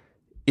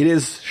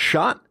is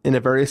shot in a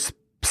very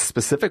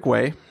specific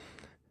way.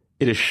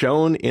 It is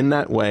shown in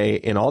that way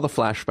in all the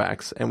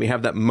flashbacks. And we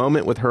have that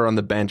moment with her on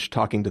the bench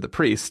talking to the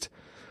priest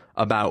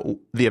about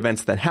the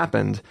events that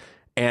happened.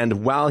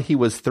 And while he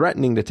was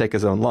threatening to take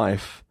his own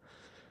life,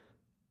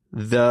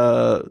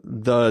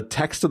 the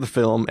text of the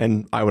film,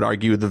 and I would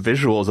argue the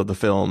visuals of the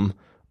film,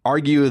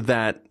 argue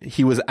that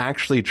he was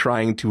actually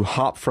trying to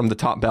hop from the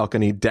top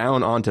balcony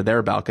down onto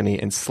their balcony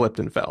and slipped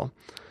and fell.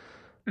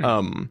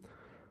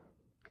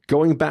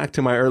 Going back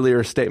to my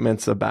earlier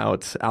statements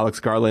about Alex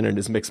Garland and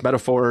his mixed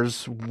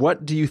metaphors,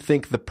 what do you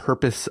think the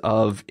purpose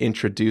of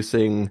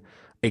introducing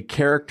a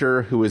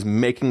character who is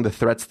making the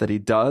threats that he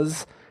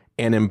does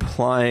and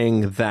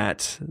implying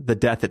that the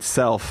death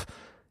itself,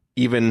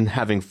 even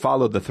having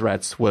followed the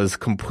threats, was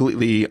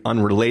completely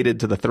unrelated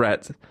to the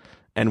threat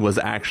and was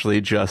actually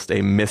just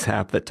a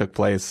mishap that took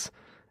place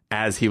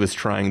as he was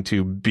trying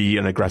to be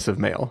an aggressive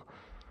male?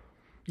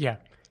 Yeah,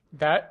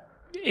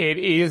 it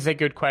is a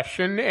good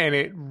question, and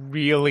it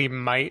really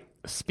might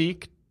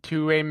speak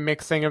to a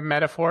mixing of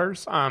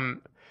metaphors.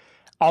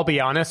 I'll be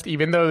honest,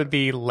 even though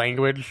the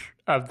language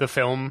of the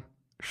film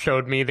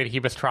showed me that he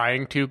was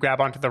trying to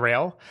grab onto the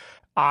rail,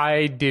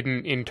 I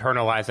didn't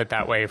internalize it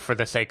that way for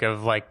the sake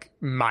of like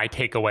my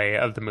takeaway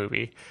of the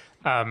movie.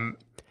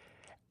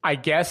 I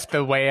guess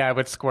the way I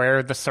would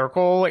square the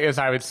circle is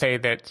I would say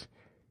that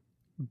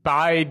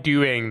by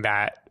doing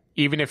that,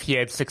 even if he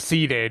had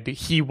succeeded,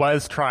 he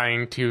was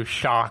trying to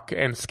shock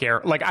and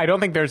scare. Like, I don't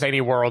think there's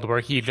any world where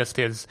he just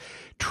is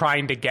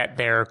trying to get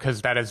there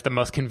because that is the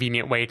most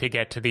convenient way to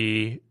get to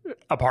the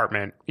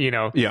apartment,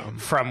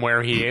 from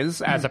where he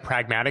is as a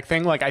pragmatic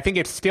thing. Like, I think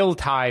it still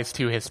ties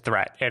to his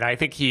threat. And I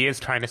think he is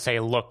trying to say,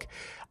 look,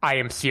 I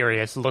am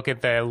serious. Look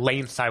at the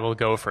lengths I will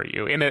go for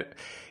you.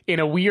 In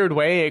a weird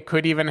way, it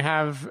could even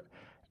have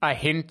a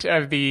hint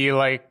of the,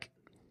 like,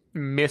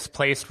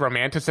 misplaced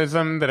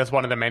romanticism that is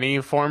one of the many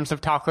forms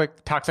of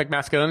toxic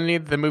masculinity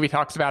the movie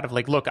talks about, of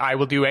like, look, I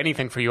will do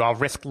anything for you. I'll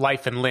risk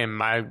life and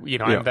limb. I'm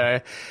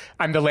the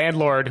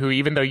landlord who,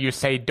 even though you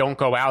say don't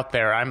go out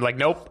there, I'm like,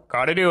 nope,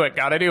 gotta do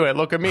it.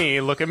 Look at me.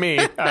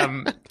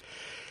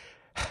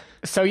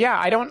 So yeah,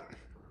 I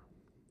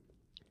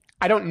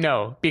don't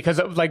know, because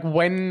like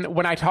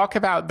when I talk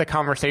about the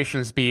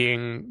conversations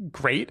being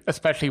great,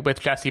 especially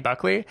with Jessie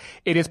Buckley,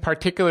 it is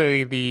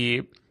particularly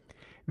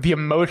the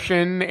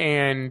emotion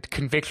and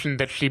conviction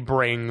that she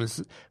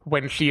brings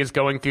when she is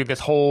going through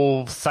this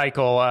whole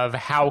cycle of,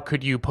 how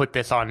could you put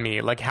this on me?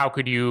 Like, how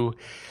could you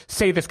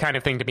say this kind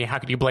of thing to me? How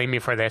could you blame me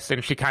for this?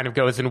 And she kind of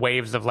goes in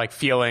waves of like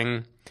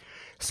feeling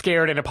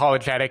scared and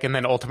apologetic, and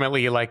then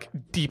ultimately like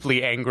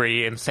deeply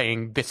angry and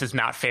saying, this is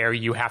not fair.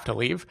 You have to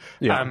leave.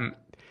 Yeah.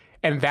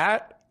 And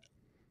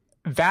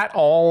that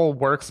all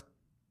works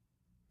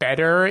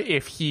better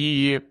if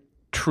he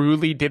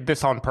truly did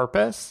this on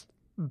purpose.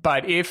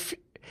 But if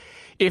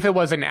it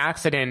was an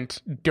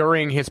accident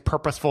during his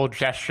purposeful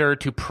gesture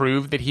to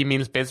prove that he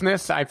means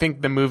business, I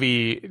think the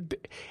movie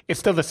is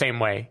still the same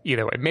way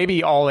either way.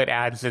 Maybe all it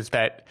adds is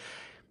that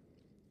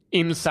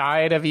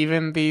inside of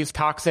even these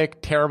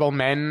toxic, terrible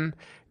men,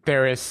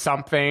 there is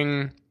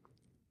something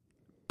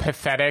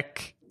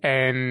pathetic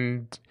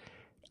and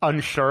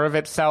unsure of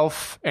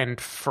itself and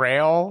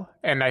frail.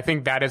 And I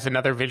think that is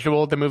another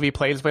visual the movie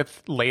plays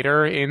with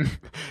later in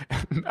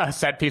a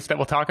set piece that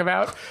we'll talk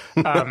about.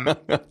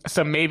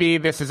 So maybe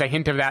this is a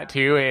hint of that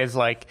too, is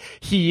like,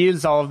 he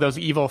is all of those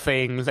evil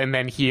things, and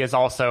then he is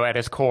also at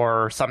his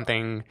core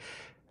something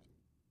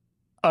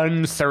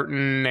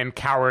uncertain and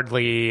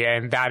cowardly,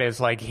 and that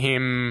is like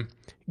him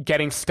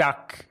getting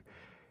stuck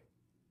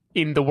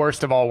in the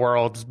worst of all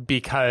worlds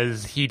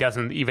because he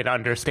doesn't even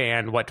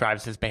understand what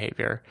drives his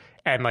behavior.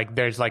 And like,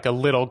 there's like a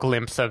little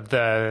glimpse of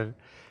the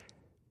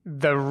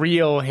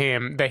real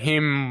him, the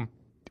him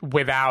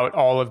without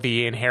all of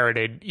the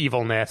inherited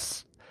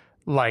evilness,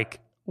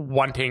 like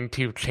wanting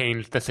to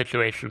change the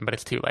situation, but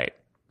it's too late.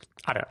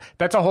 I don't know.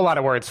 That's a whole lot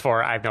of words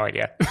for, I have no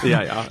idea.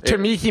 Yeah. To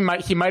me, he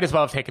might as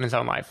well have taken his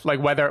own life.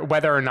 Like,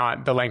 whether or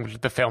not the language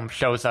of the film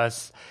shows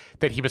us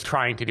that he was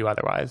trying to do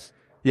otherwise.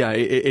 Yeah,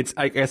 it's,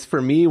 I guess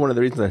for me, one of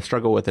the reasons I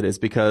struggle with it is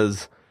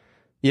because,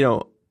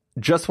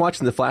 just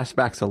watching the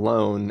flashbacks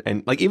alone,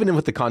 and like even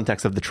with the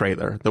context of the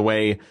trailer, the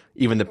way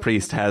even the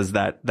priest has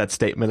that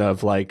statement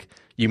of like,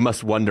 you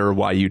must wonder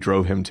why you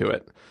drove him to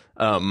it.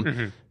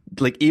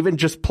 Like even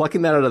just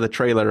plucking that out of the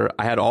trailer,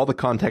 I had all the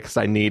context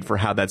I need for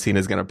how that scene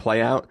is going to play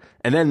out.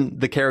 And then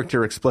the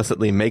character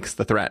explicitly makes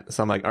the threat.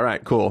 So I'm like, all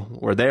right, cool.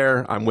 We're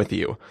there. I'm with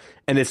you.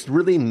 And it's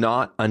really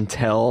not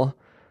until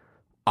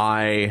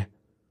I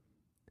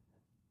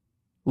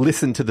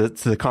listen to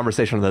the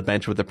conversation on the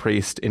bench with the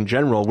priest in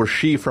general, where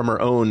she from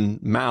her own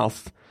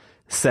mouth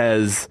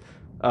says,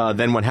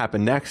 then what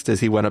happened next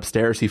is he went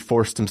upstairs. He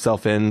forced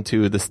himself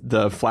into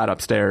the flat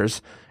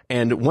upstairs.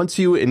 And once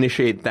you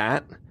initiate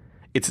that,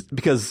 it's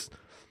because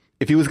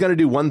if he was going to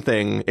do one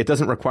thing, it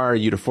doesn't require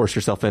you to force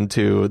yourself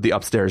into the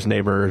upstairs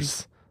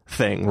neighbors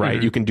thing,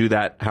 right? You can do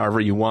that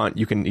however you want.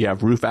 You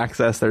have roof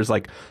access. There's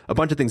like a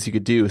bunch of things you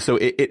could do. So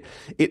it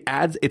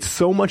adds, it's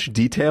so much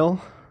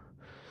detail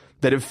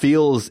that it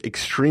feels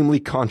extremely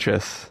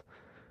conscious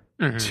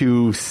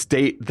to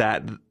state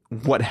that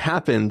what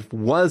happened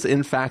was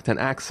in fact an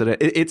accident.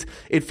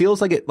 It feels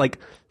like it, like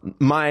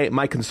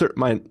my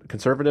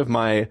conservative,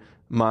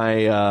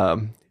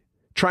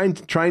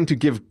 trying to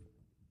give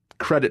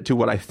credit to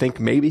what I think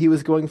maybe he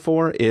was going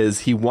for is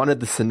he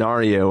wanted the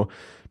scenario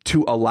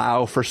to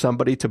allow for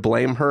somebody to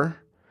blame her.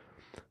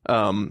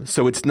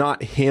 So it's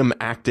not him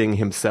acting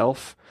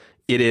himself.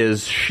 It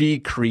is she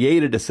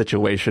created a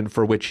situation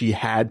for which he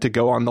had to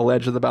go on the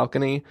ledge of the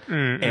balcony.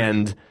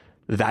 And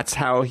that's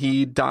how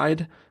he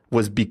died,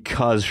 was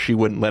because she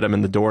wouldn't let him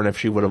in the door. And if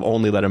she would have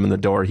only let him in the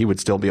door, he would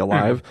still be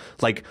alive.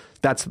 Like,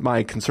 that's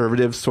my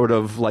conservative sort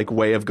of like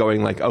way of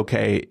going like,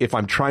 okay, if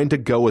I'm trying to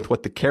go with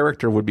what the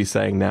character would be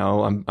saying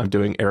now, I'm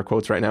doing air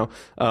quotes right now,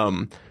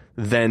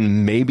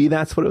 then maybe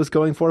that's what it was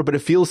going for. But it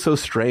feels so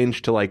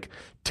strange to like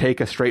take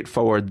a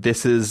straightforward,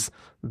 this is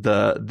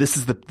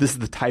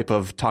the type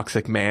of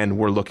toxic man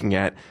we're looking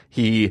at.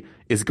 He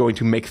is going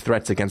to make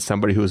threats against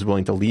somebody who is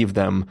willing to leave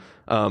them.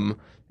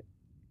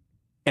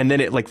 And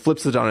then it like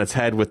flips it on its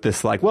head with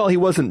this like, well, he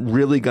wasn't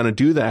really going to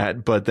do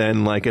that, but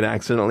then like it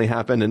accidentally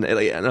happened.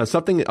 And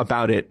something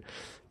about it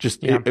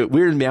just, it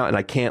weirded me out, and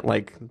I can't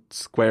like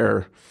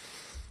square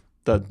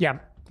the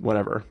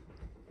whatever.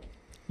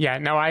 Yeah,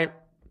 no,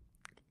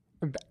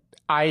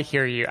 I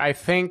hear you. I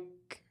think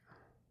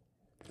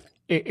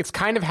it's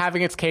kind of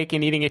having its cake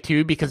and eating it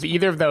too, because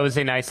either of those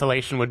in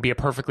isolation would be a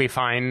perfectly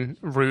fine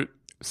root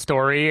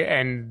story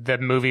and the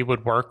movie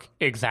would work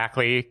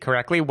exactly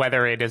correctly,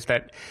 whether it is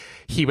that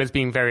he was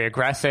being very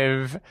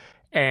aggressive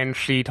and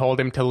she told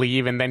him to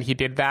leave and then he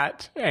did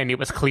that and it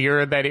was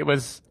clear that it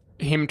was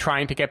him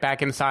trying to get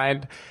back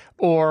inside,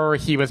 or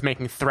he was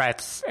making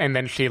threats and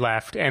then she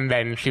left and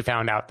then she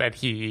found out that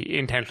he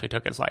intentionally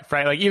took his life,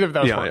 right? Like either of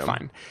those work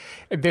fine.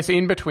 This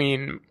in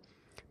between,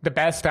 the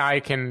best I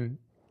can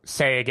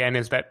say again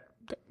is that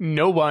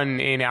no one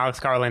in Alex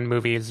Garland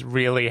movies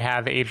really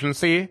have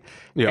agency,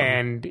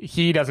 and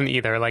he doesn't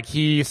either. Like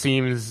he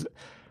seems,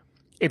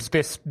 it's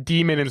this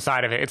demon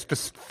inside of it. It's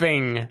this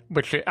thing,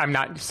 which I'm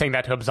not saying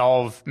that to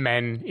absolve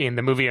men in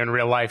the movie or in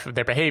real life of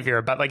their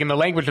behavior, but like in the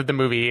language of the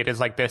movie, it is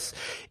like this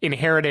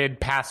inherited,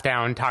 passed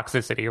down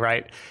toxicity,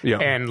 right? Yeah.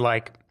 And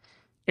like,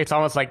 it's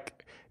almost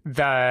like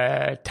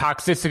the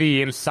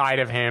toxicity inside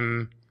of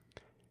him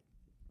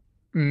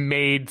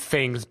made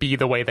things be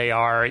the way they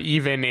are,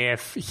 even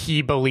if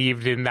he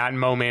believed in that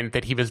moment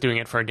that he was doing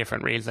it for a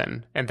different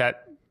reason. And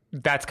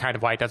that's kind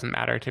of why it doesn't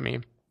matter to me.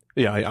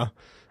 Yeah.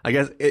 I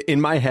guess in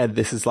my head,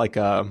 this is like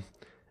and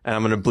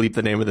I'm going to bleep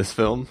the name of this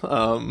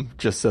film,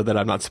 just so that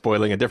I'm not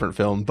spoiling a different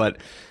film. But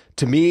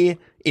to me,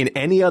 in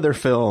any other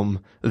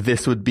film,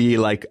 this would be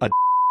like a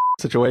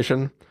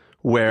situation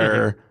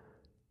where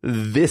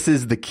this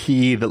is the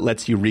key that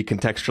lets you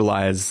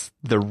recontextualize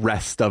the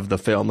rest of the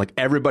film. Like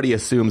everybody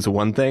assumes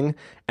one thing,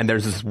 and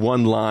there's this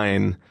one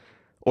line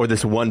or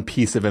this one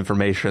piece of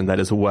information that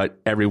is what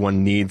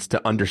everyone needs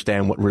to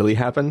understand what really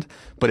happened.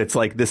 But it's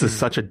like, this is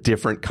such a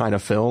different kind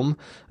of film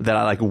that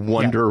I like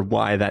wonder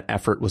why that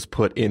effort was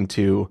put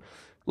into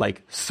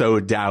like sow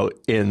doubt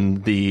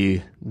in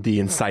the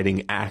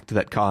inciting act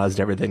that caused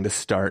everything to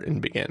start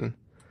and begin.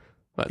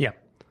 But yeah,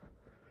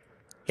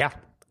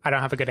 I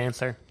don't have a good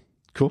answer.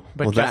 Cool.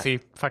 But well, Jesse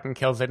fucking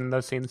kills it in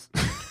those scenes.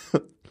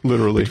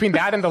 Literally. Between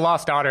that and The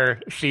Lost Daughter,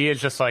 she is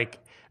just like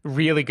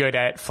really good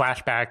at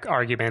flashback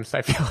arguments,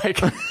 I feel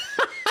like.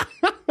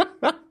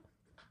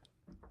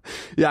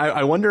 Yeah,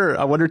 I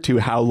wonder too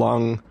how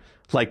long,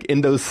 like in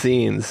those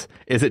scenes,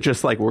 is it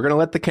just like, we're going to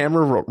let the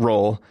camera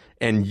roll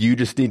and you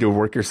just need to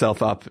work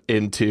yourself up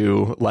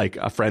into like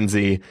a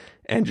frenzy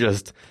and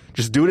just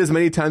do it as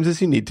many times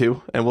as you need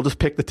to, and we'll just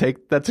pick the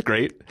take that's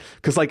great.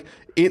 Because like,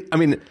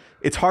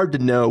 it's hard to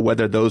know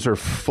whether those are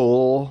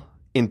full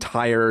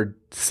entire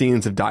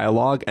scenes of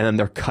dialogue and then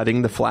they're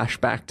cutting the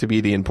flashback to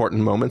be the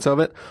important moments of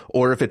it,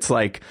 or if it's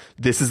like,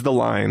 this is the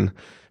line,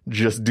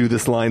 just do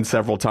this line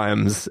several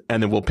times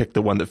and then we'll pick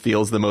the one that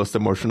feels the most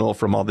emotional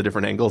from all the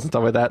different angles and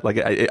stuff like that. Like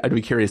I'd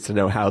be curious to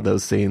know how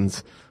those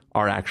scenes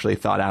are actually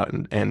thought out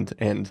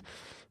and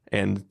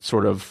and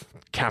sort of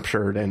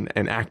captured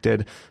and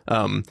acted.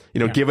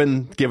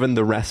 Given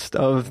the rest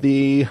of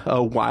the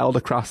wild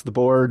across the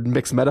board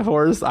mixed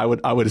metaphors, I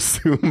would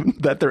assume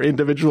that they're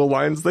individual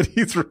lines that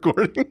he's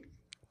recording.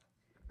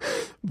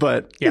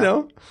 But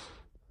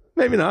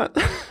maybe not.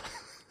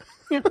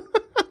 Yeah,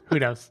 who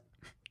knows?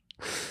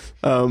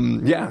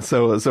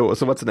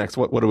 So what's next?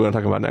 What do we want to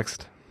talk about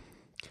next?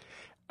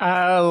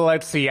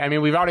 Let's see. I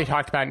mean, we've already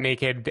talked about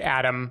naked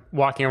Adam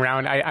walking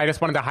around. I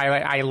just wanted to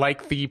highlight, I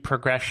like the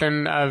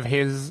progression of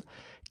his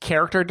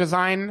character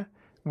design,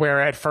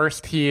 where at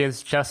first he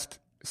is just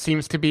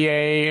seems to be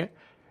a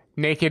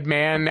naked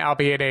man,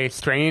 albeit a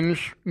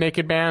strange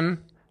naked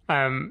man.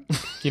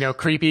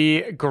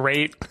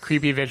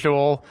 Creepy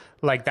visual,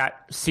 like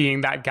that,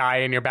 seeing that guy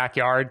in your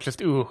backyard,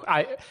 just,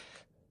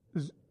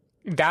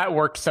 that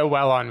worked so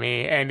well on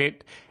me. And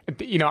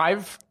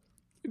I've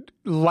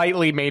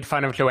lightly made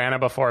fun of Joanna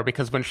before,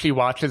 because when she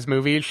watches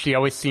movies, she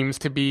always seems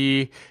to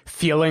be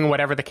feeling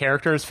whatever the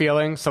character is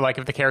feeling. So like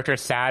if the character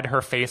is sad,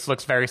 her face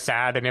looks very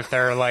sad. And if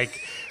they're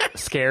like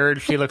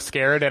scared, she looks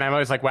scared. And I'm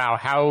always like, wow,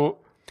 how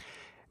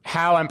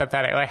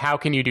empathetic. Like, how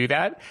can you do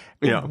that?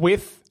 Yeah.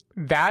 With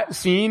that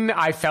scene,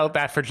 I felt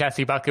that for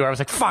Jesse Buckley, where I was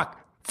like, fuck,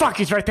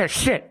 he's right there.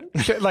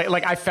 Shit.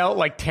 Like I felt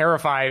like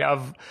terrified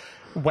of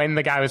when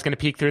the guy was going to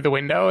peek through the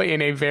window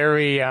in a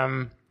very,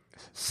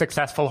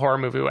 successful horror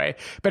movie way.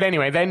 But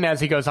anyway, then as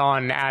he goes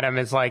on, Adam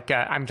is like,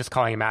 I'm just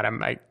calling him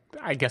Adam.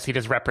 I guess he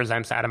just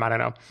represents Adam. I don't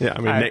know. Yeah,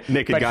 I mean,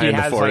 naked guy in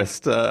the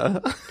forest.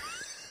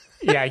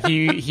 Yeah,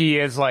 he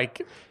is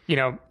like,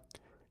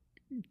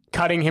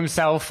 cutting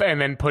himself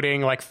and then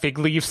putting like fig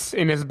leaves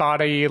in his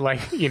body,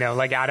 like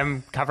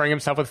Adam covering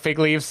himself with fig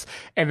leaves.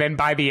 And then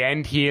by the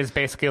end, he is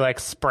basically like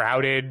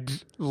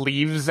sprouted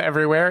leaves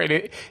everywhere.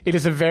 It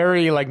is a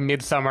very like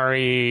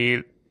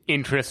midsummery,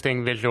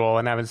 interesting visual.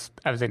 And I was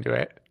into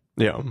it.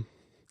 Yeah.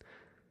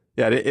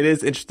 It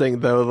is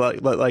interesting though.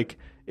 Like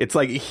it's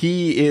like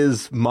he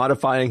is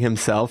modifying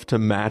himself to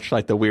match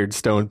like the weird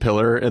stone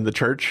pillar in the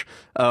church.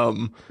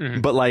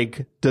 But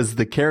like, does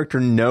the character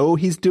know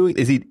he's doing?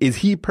 Is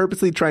he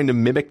purposely trying to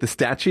mimic the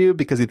statue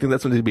because he thinks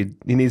that's what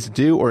he needs to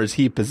do, or is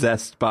he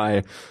possessed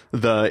by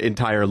the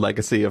entire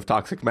legacy of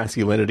toxic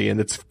masculinity and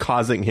it's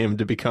causing him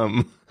to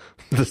become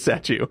the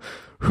statue?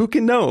 Who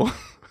can know?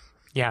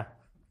 Yeah,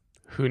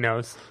 who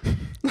knows?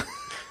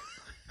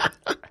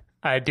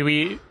 Do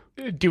we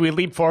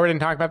leap forward and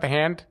talk about the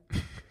hand?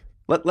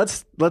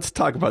 Let's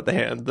talk about the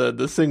hand,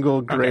 the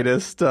single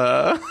greatest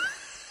the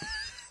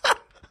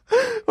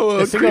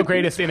single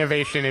greatest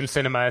innovation in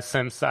cinema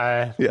since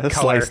color.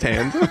 Sliced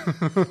hand.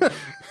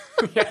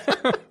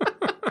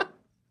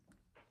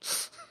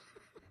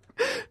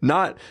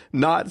 Not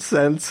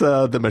since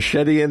the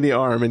machete in the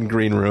arm in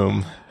Green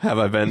Room have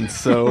I been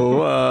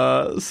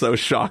so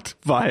shocked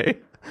by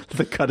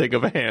the cutting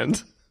of a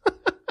hand.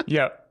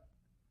 Yep.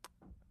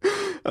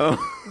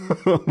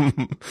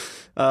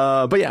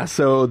 But yeah,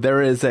 so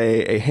there is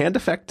a hand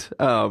effect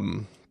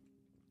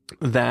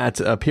that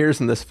appears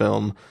in this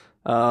film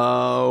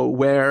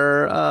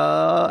where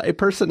a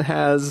person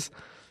has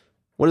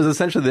what is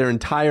essentially their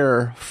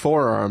entire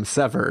forearm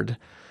severed,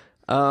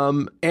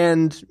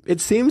 and it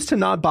seems to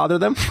not bother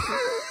them.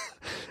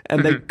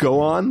 And they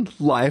go on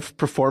life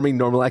performing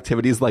normal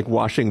activities like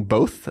washing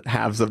both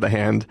halves of the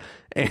hand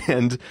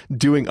and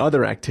doing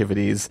other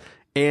activities,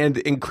 and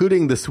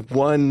including this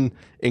one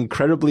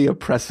incredibly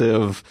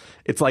oppressive,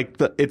 it's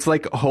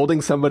like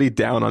holding somebody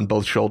down on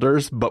both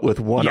shoulders, but with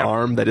one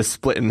arm that is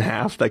split in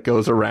half that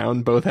goes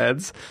around both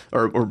heads,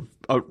 or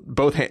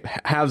both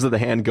halves of the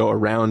hand go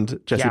around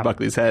Jesse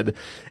Buckley's head.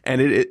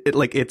 And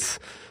it's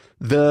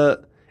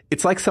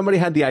like somebody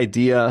had the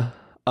idea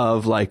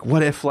of like,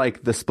 what if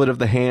like the split of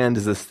the hand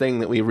is this thing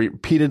that we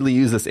repeatedly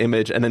use this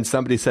image, and then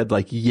somebody said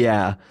like,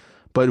 yeah,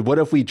 but what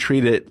if we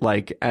treat it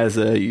like as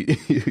a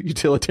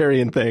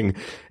utilitarian thing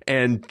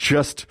and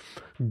just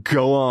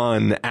go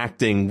on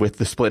acting with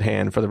the split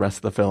hand for the rest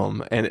of the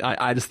film? And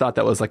I just thought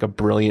that was like a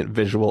brilliant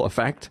visual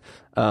effect,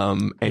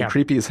 and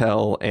creepy as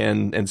hell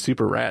and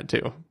super rad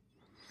too.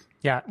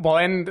 Yeah. Well,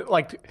 and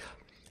like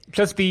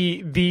just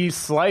the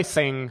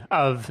slicing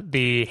of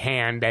the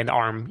hand and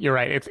arm, you're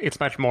right. It's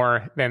much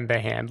more than the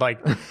hand.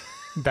 Like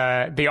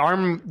the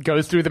arm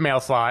goes through the mail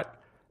slot.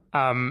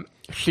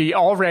 She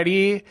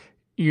already,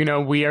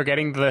 we are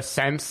getting the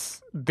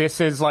sense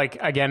this is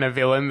like, again, a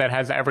villain that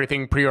has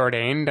everything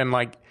preordained, and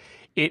like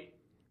it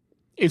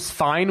is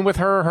fine with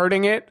her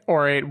hurting it,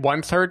 or it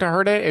wants her to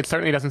hurt it. It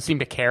certainly doesn't seem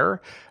to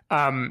care.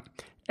 And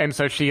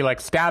so she like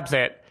stabs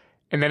it,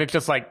 and then it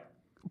just like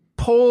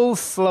pulls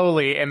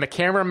slowly, and the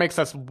camera makes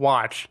us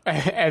watch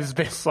as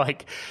this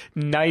like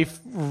knife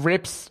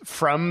rips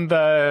from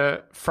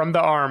the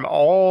arm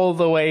all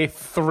the way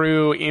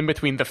through in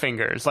between the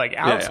fingers. Like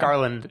Alex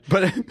Garland,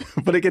 but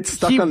it gets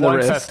stuck on the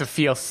wrist. He wants us to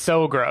feel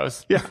so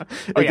gross. Yeah.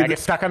 It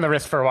gets stuck on the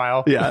wrist for a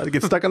while. Yeah, it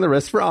gets stuck on the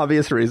wrist for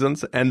obvious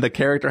reasons, and the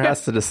character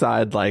has to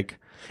decide like,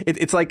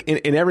 It's like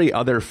in every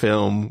other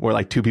film where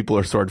like two people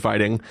are sword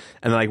fighting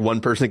and like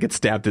one person gets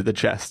stabbed through the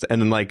chest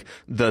and then like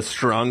the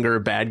stronger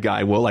bad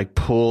guy will like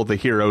pull the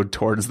hero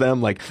towards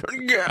them. Like,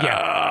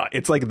 yeah,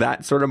 it's like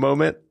that sort of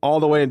moment all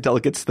the way until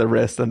it gets to the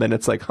wrist. And then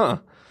it's like,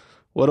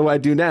 what do I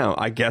do now?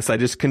 I guess I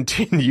just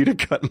continue to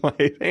cut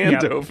my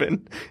hand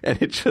open,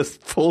 and it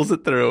just pulls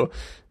it through.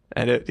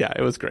 And it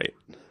was great.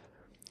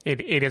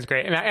 It is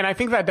great. And I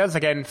think that does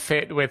again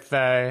fit with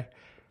the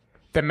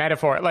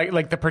metaphor,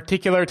 like the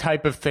particular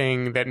type of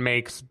thing that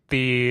makes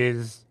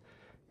this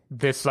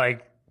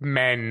like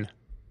men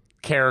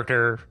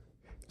character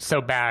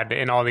so bad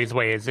in all these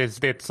ways is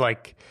it's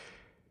like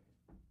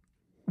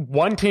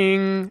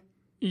wanting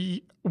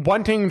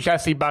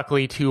Jessie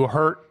Buckley to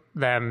hurt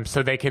them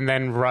so they can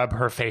then rub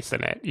her face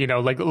in it. You know,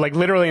 like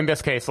literally in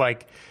this case,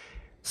 like,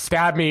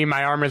 stab me,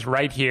 my arm is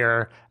right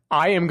here.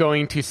 I am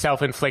going to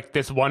self-inflict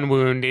this one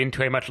wound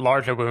into a much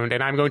larger wound,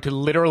 and I'm going to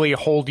literally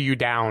hold you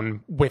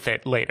down with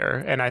it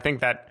later. And I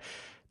think that,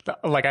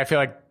 like, I feel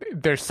like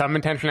there's some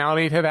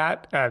intentionality to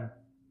that,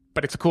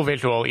 but it's a cool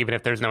visual, even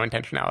if there's no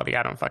intentionality.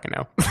 I don't fucking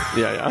know.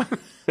 Yeah.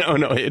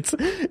 No,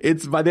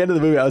 it's by the end of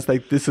the movie, I was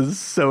like, this is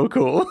so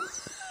cool.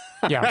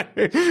 Yeah.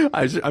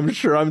 I'm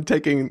sure I'm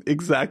taking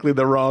exactly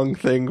the wrong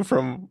thing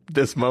from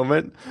this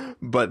moment,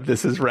 but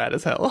this is rad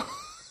as hell.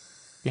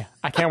 Yeah,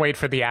 I can't wait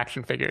for the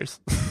action figures.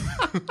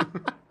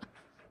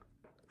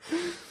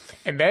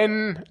 And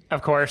then,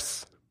 of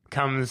course,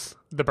 comes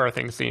the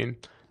birthing scene.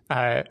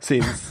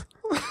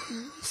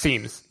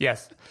 Scenes,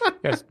 yes,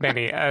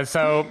 many.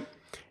 So,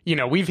 you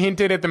know, we've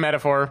hinted at the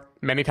metaphor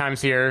many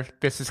times here.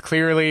 This is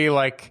clearly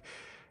like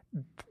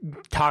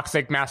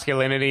toxic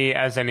masculinity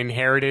as an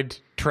inherited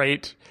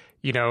trait.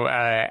 You know,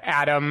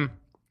 Adam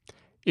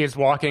is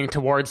walking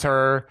towards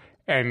her,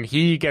 and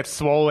he gets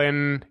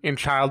swollen in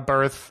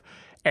childbirth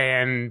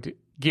and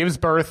gives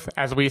birth,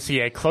 as we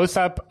see a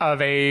close-up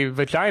of a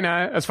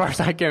vagina, as far as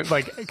I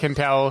can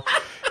tell,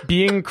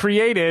 being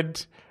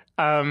created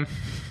in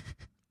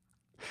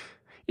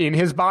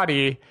his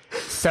body,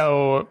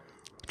 so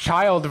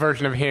child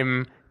version of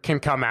him can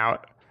come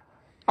out.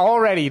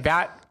 Already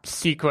that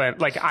sequence,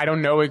 like, I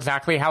don't know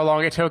exactly how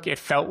long it took. It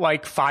felt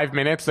like 5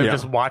 minutes of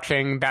just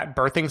watching that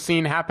birthing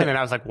scene happen, and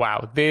I was like,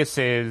 wow, this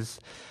is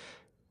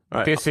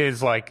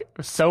like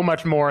so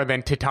much more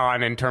than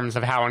Titan in terms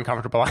of how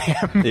uncomfortable I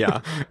am.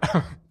 Yeah.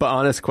 But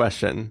honest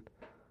question.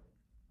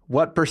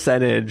 What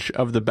percentage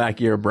of the back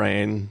of your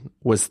brain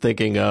was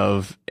thinking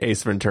of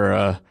Ace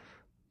Ventura,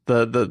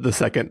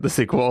 the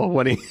sequel,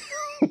 when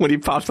he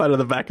pops out of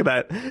the back of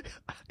that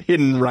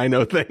hidden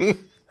rhino thing?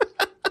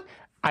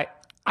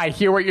 I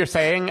hear what you're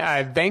saying.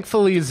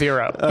 Thankfully,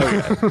 0.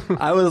 Okay.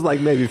 I was like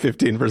maybe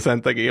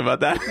 15% thinking about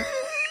that.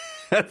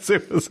 That's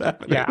what was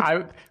happening.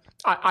 Yeah,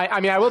 I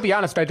mean, I will be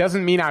honest, that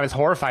doesn't mean I was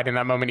horrified in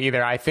that moment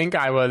either. I think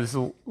I was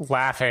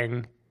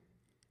laughing.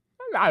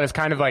 I was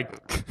kind of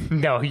like,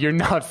 no, you're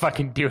not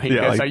fucking doing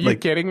this. Are you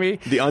kidding me?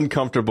 The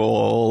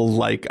uncomfortable,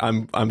 like,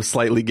 I'm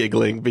slightly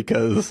giggling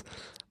because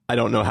I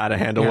don't know how to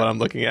handle what I'm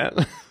looking at.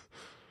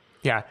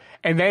 Yeah.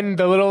 And then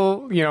the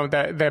little, you know,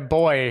 the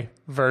boy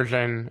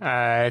version,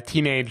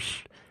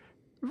 teenage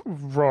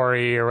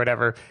Rory or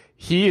whatever,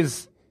 he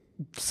is...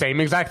 same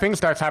exact thing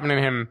starts happening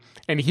to him,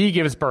 and he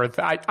gives birth,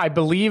 I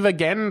believe,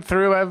 again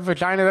through a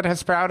vagina that has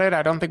sprouted.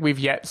 I don't think we've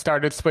yet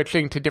started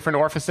switching to different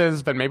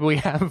orifices, but maybe we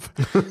have.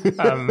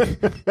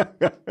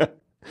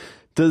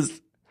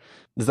 Does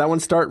that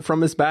one start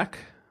from his back,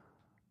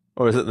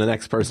 or is it the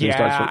next person? Yeah, who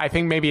starts from... I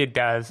think maybe it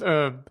does.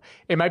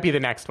 It might be the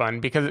next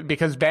one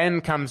because then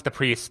comes the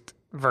priest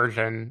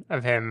version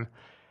of him,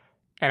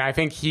 and I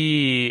think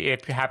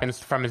it happens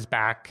from his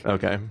back.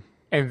 Okay.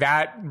 And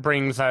that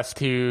brings us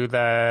to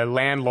the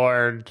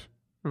landlord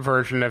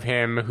version of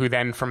him, who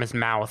then from his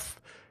mouth.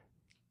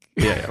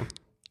 Yeah.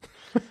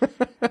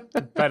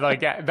 But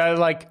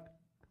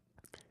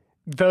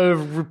the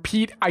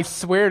repeat, I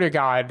swear to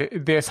God,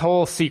 this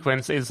whole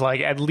sequence is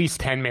like at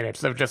least 10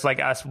 minutes of just like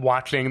us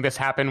watching this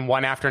happen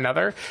one after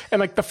another. And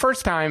like the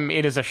first time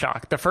it is a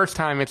shock. The first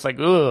time it's like,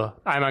 ugh,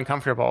 I'm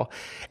uncomfortable.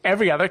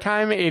 Every other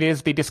time it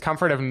is the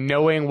discomfort of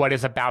knowing what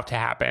is about to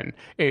happen.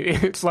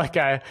 It's like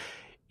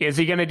is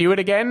he going to do it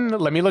again?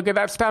 Let me look at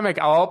that stomach.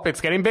 Oh,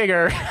 it's getting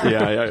bigger.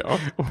 Yeah.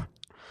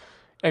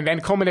 And then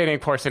culminating,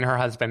 of course, in her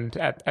husband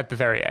at the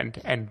very end.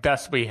 And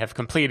thus we have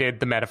completed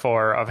the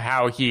metaphor of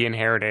how he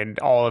inherited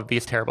all of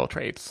these terrible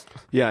traits.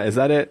 Yeah, is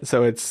that it?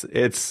 So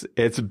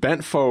it's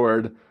bent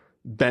forward,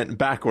 bent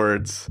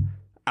backwards,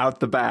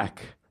 out the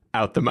back,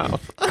 out the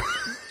mouth.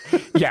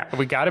 Yeah,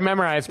 we got to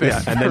memorize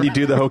this. Yeah, and then you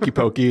do the hokey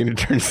pokey and you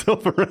turn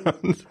yourself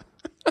around.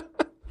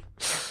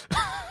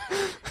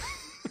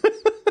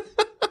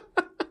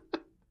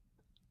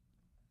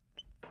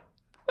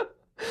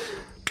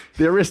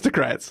 The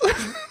aristocrats.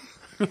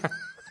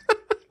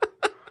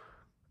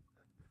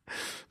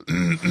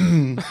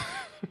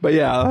 But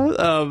yeah,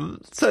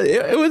 so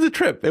it was a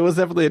trip. It was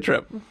definitely a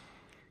trip.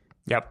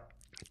 Yep,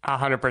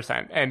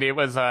 100%. And it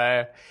was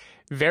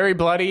very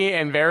bloody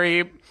and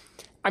very...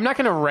 I'm not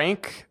going to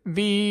rank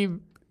the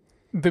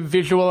the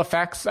visual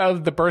effects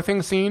of the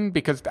birthing scene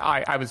because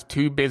I was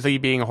too busy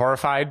being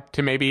horrified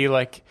to maybe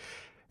like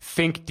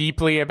think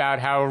deeply about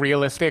how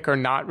realistic or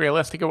not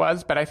realistic it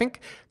was. But I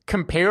think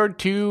compared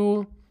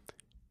to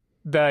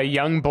the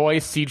young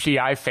boy's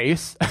CGI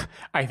face,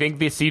 I think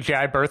the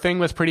CGI birthing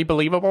was pretty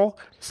believable.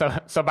 So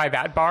by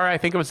that bar, I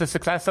think it was a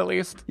success at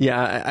least.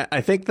 Yeah, I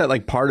think that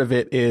like part of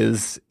it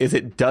is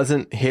it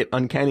doesn't hit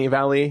Uncanny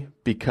Valley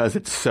because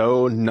it's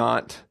so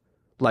not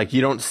like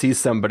you don't see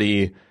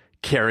somebody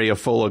carry a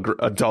full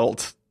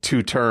adult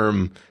to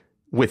term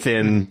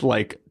within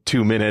like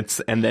 2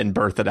 minutes and then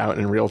birth it out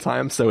in real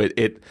time. So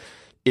it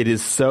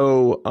is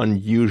so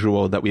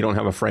unusual that we don't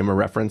have a frame of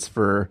reference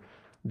for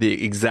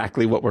the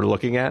exactly what we're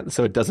looking at,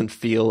 so it doesn't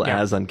feel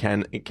as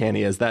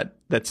uncanny as that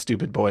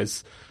stupid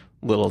boy's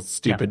little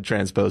stupid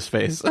transposed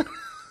face.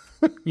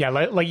 Yeah,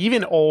 like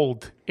even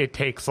old, it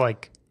takes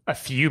like a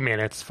few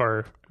minutes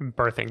for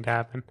birthing to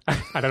happen.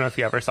 I don't know if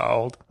you ever saw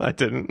Old. I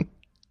didn't.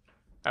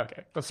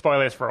 Okay, well,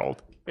 spoilers for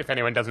Old, if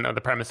anyone doesn't know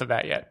the premise of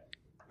that yet.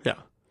 Yeah.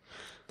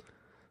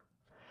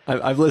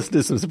 I've listened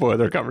to some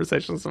spoiler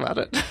conversations about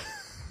it.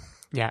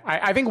 Yeah,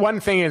 I think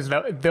one thing is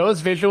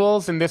those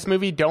visuals in this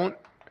movie don't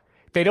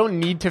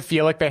need to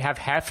feel like they have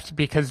heft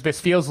because this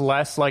feels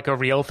less like a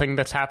real thing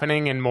that's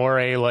happening and more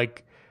a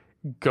like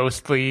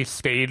ghostly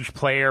stage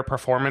play or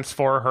performance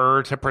for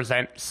her to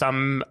present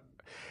some.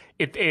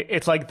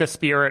 It's like the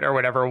spirit or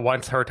whatever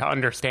wants her to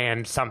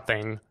understand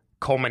something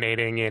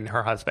culminating in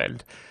her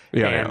husband.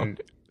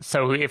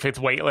 So if it's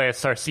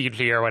weightless or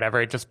CG or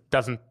whatever, it just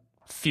doesn't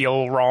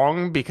feel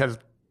wrong because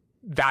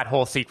that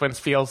whole sequence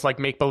feels like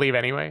make believe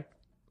anyway.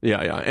 Yeah.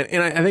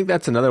 And I think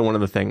that's another one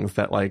of the things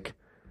that like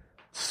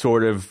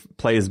sort of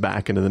plays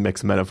back into the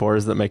mixed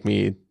metaphors that make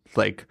me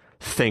like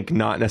think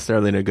not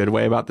necessarily in a good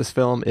way about this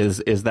film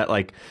is that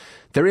like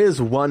there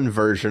is one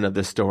version of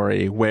the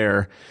story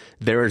where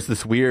there is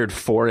this weird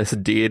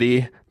forest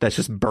deity that's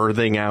just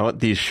birthing out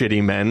these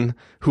shitty men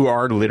who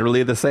are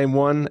literally the same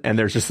one, and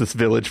there's just this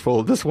village full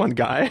of this one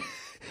guy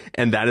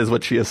and that is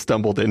what she has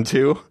stumbled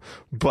into.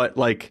 But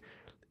like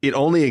it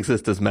only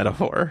exists as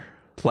metaphor.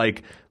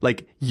 Like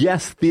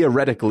yes,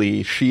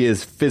 theoretically she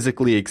is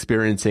physically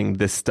experiencing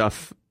this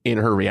stuff in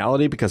her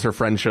reality because her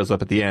friend shows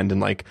up at the end and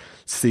like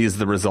sees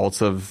the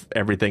results of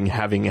everything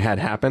having had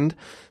happened.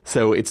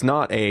 So it's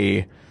not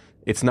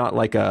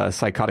like a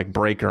psychotic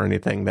break or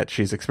anything that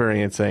she's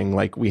experiencing.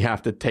 Like we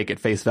have to take at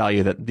face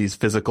value that these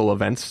physical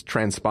events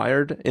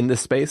transpired in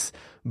this space,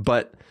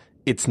 but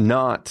it's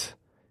not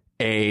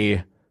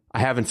I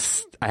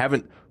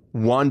haven't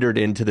wandered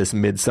into this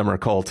midsummer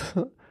cult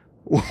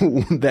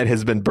that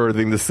has been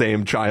birthing the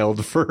same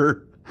child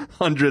for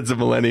hundreds of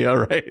millennia,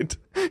 right?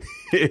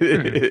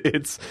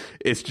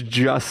 It's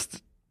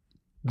just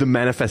the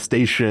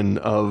manifestation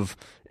of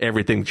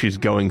everything she's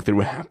going through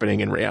happening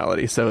in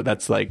reality. So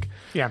that's like,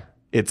 yeah,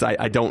 it's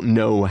I don't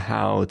know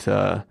how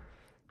to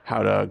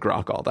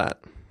grok all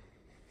that.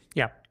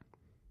 Yeah,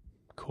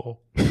 cool.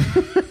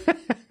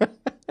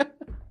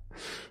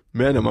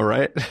 Man, am I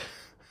right?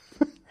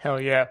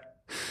 Hell yeah.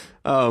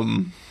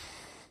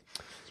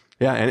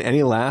 Yeah. And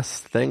any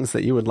last things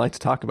that you would like to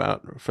talk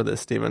about for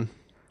this, Stephen?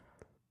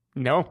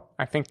 No,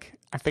 I think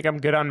I'm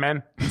good on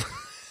Men.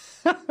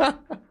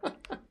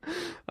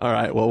 All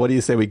right. Well, what do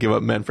you say we give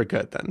up Men for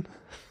good then?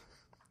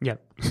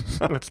 Yep.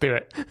 Let's do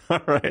it.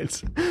 All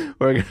right.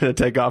 We're going to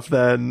take off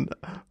then.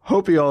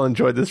 Hope you all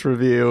enjoyed this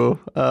review.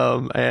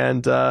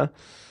 And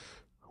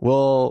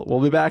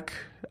we'll be back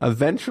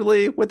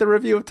eventually with a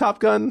review of Top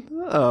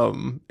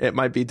Gun. It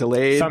might be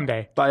delayed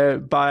someday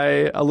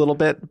by a little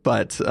bit,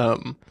 but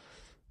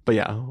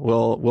yeah,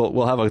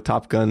 we'll have a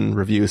Top Gun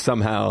review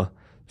somehow,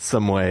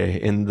 some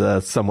way in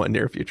the somewhat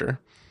near future.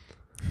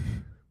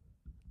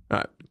 All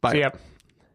right. Bye. See ya.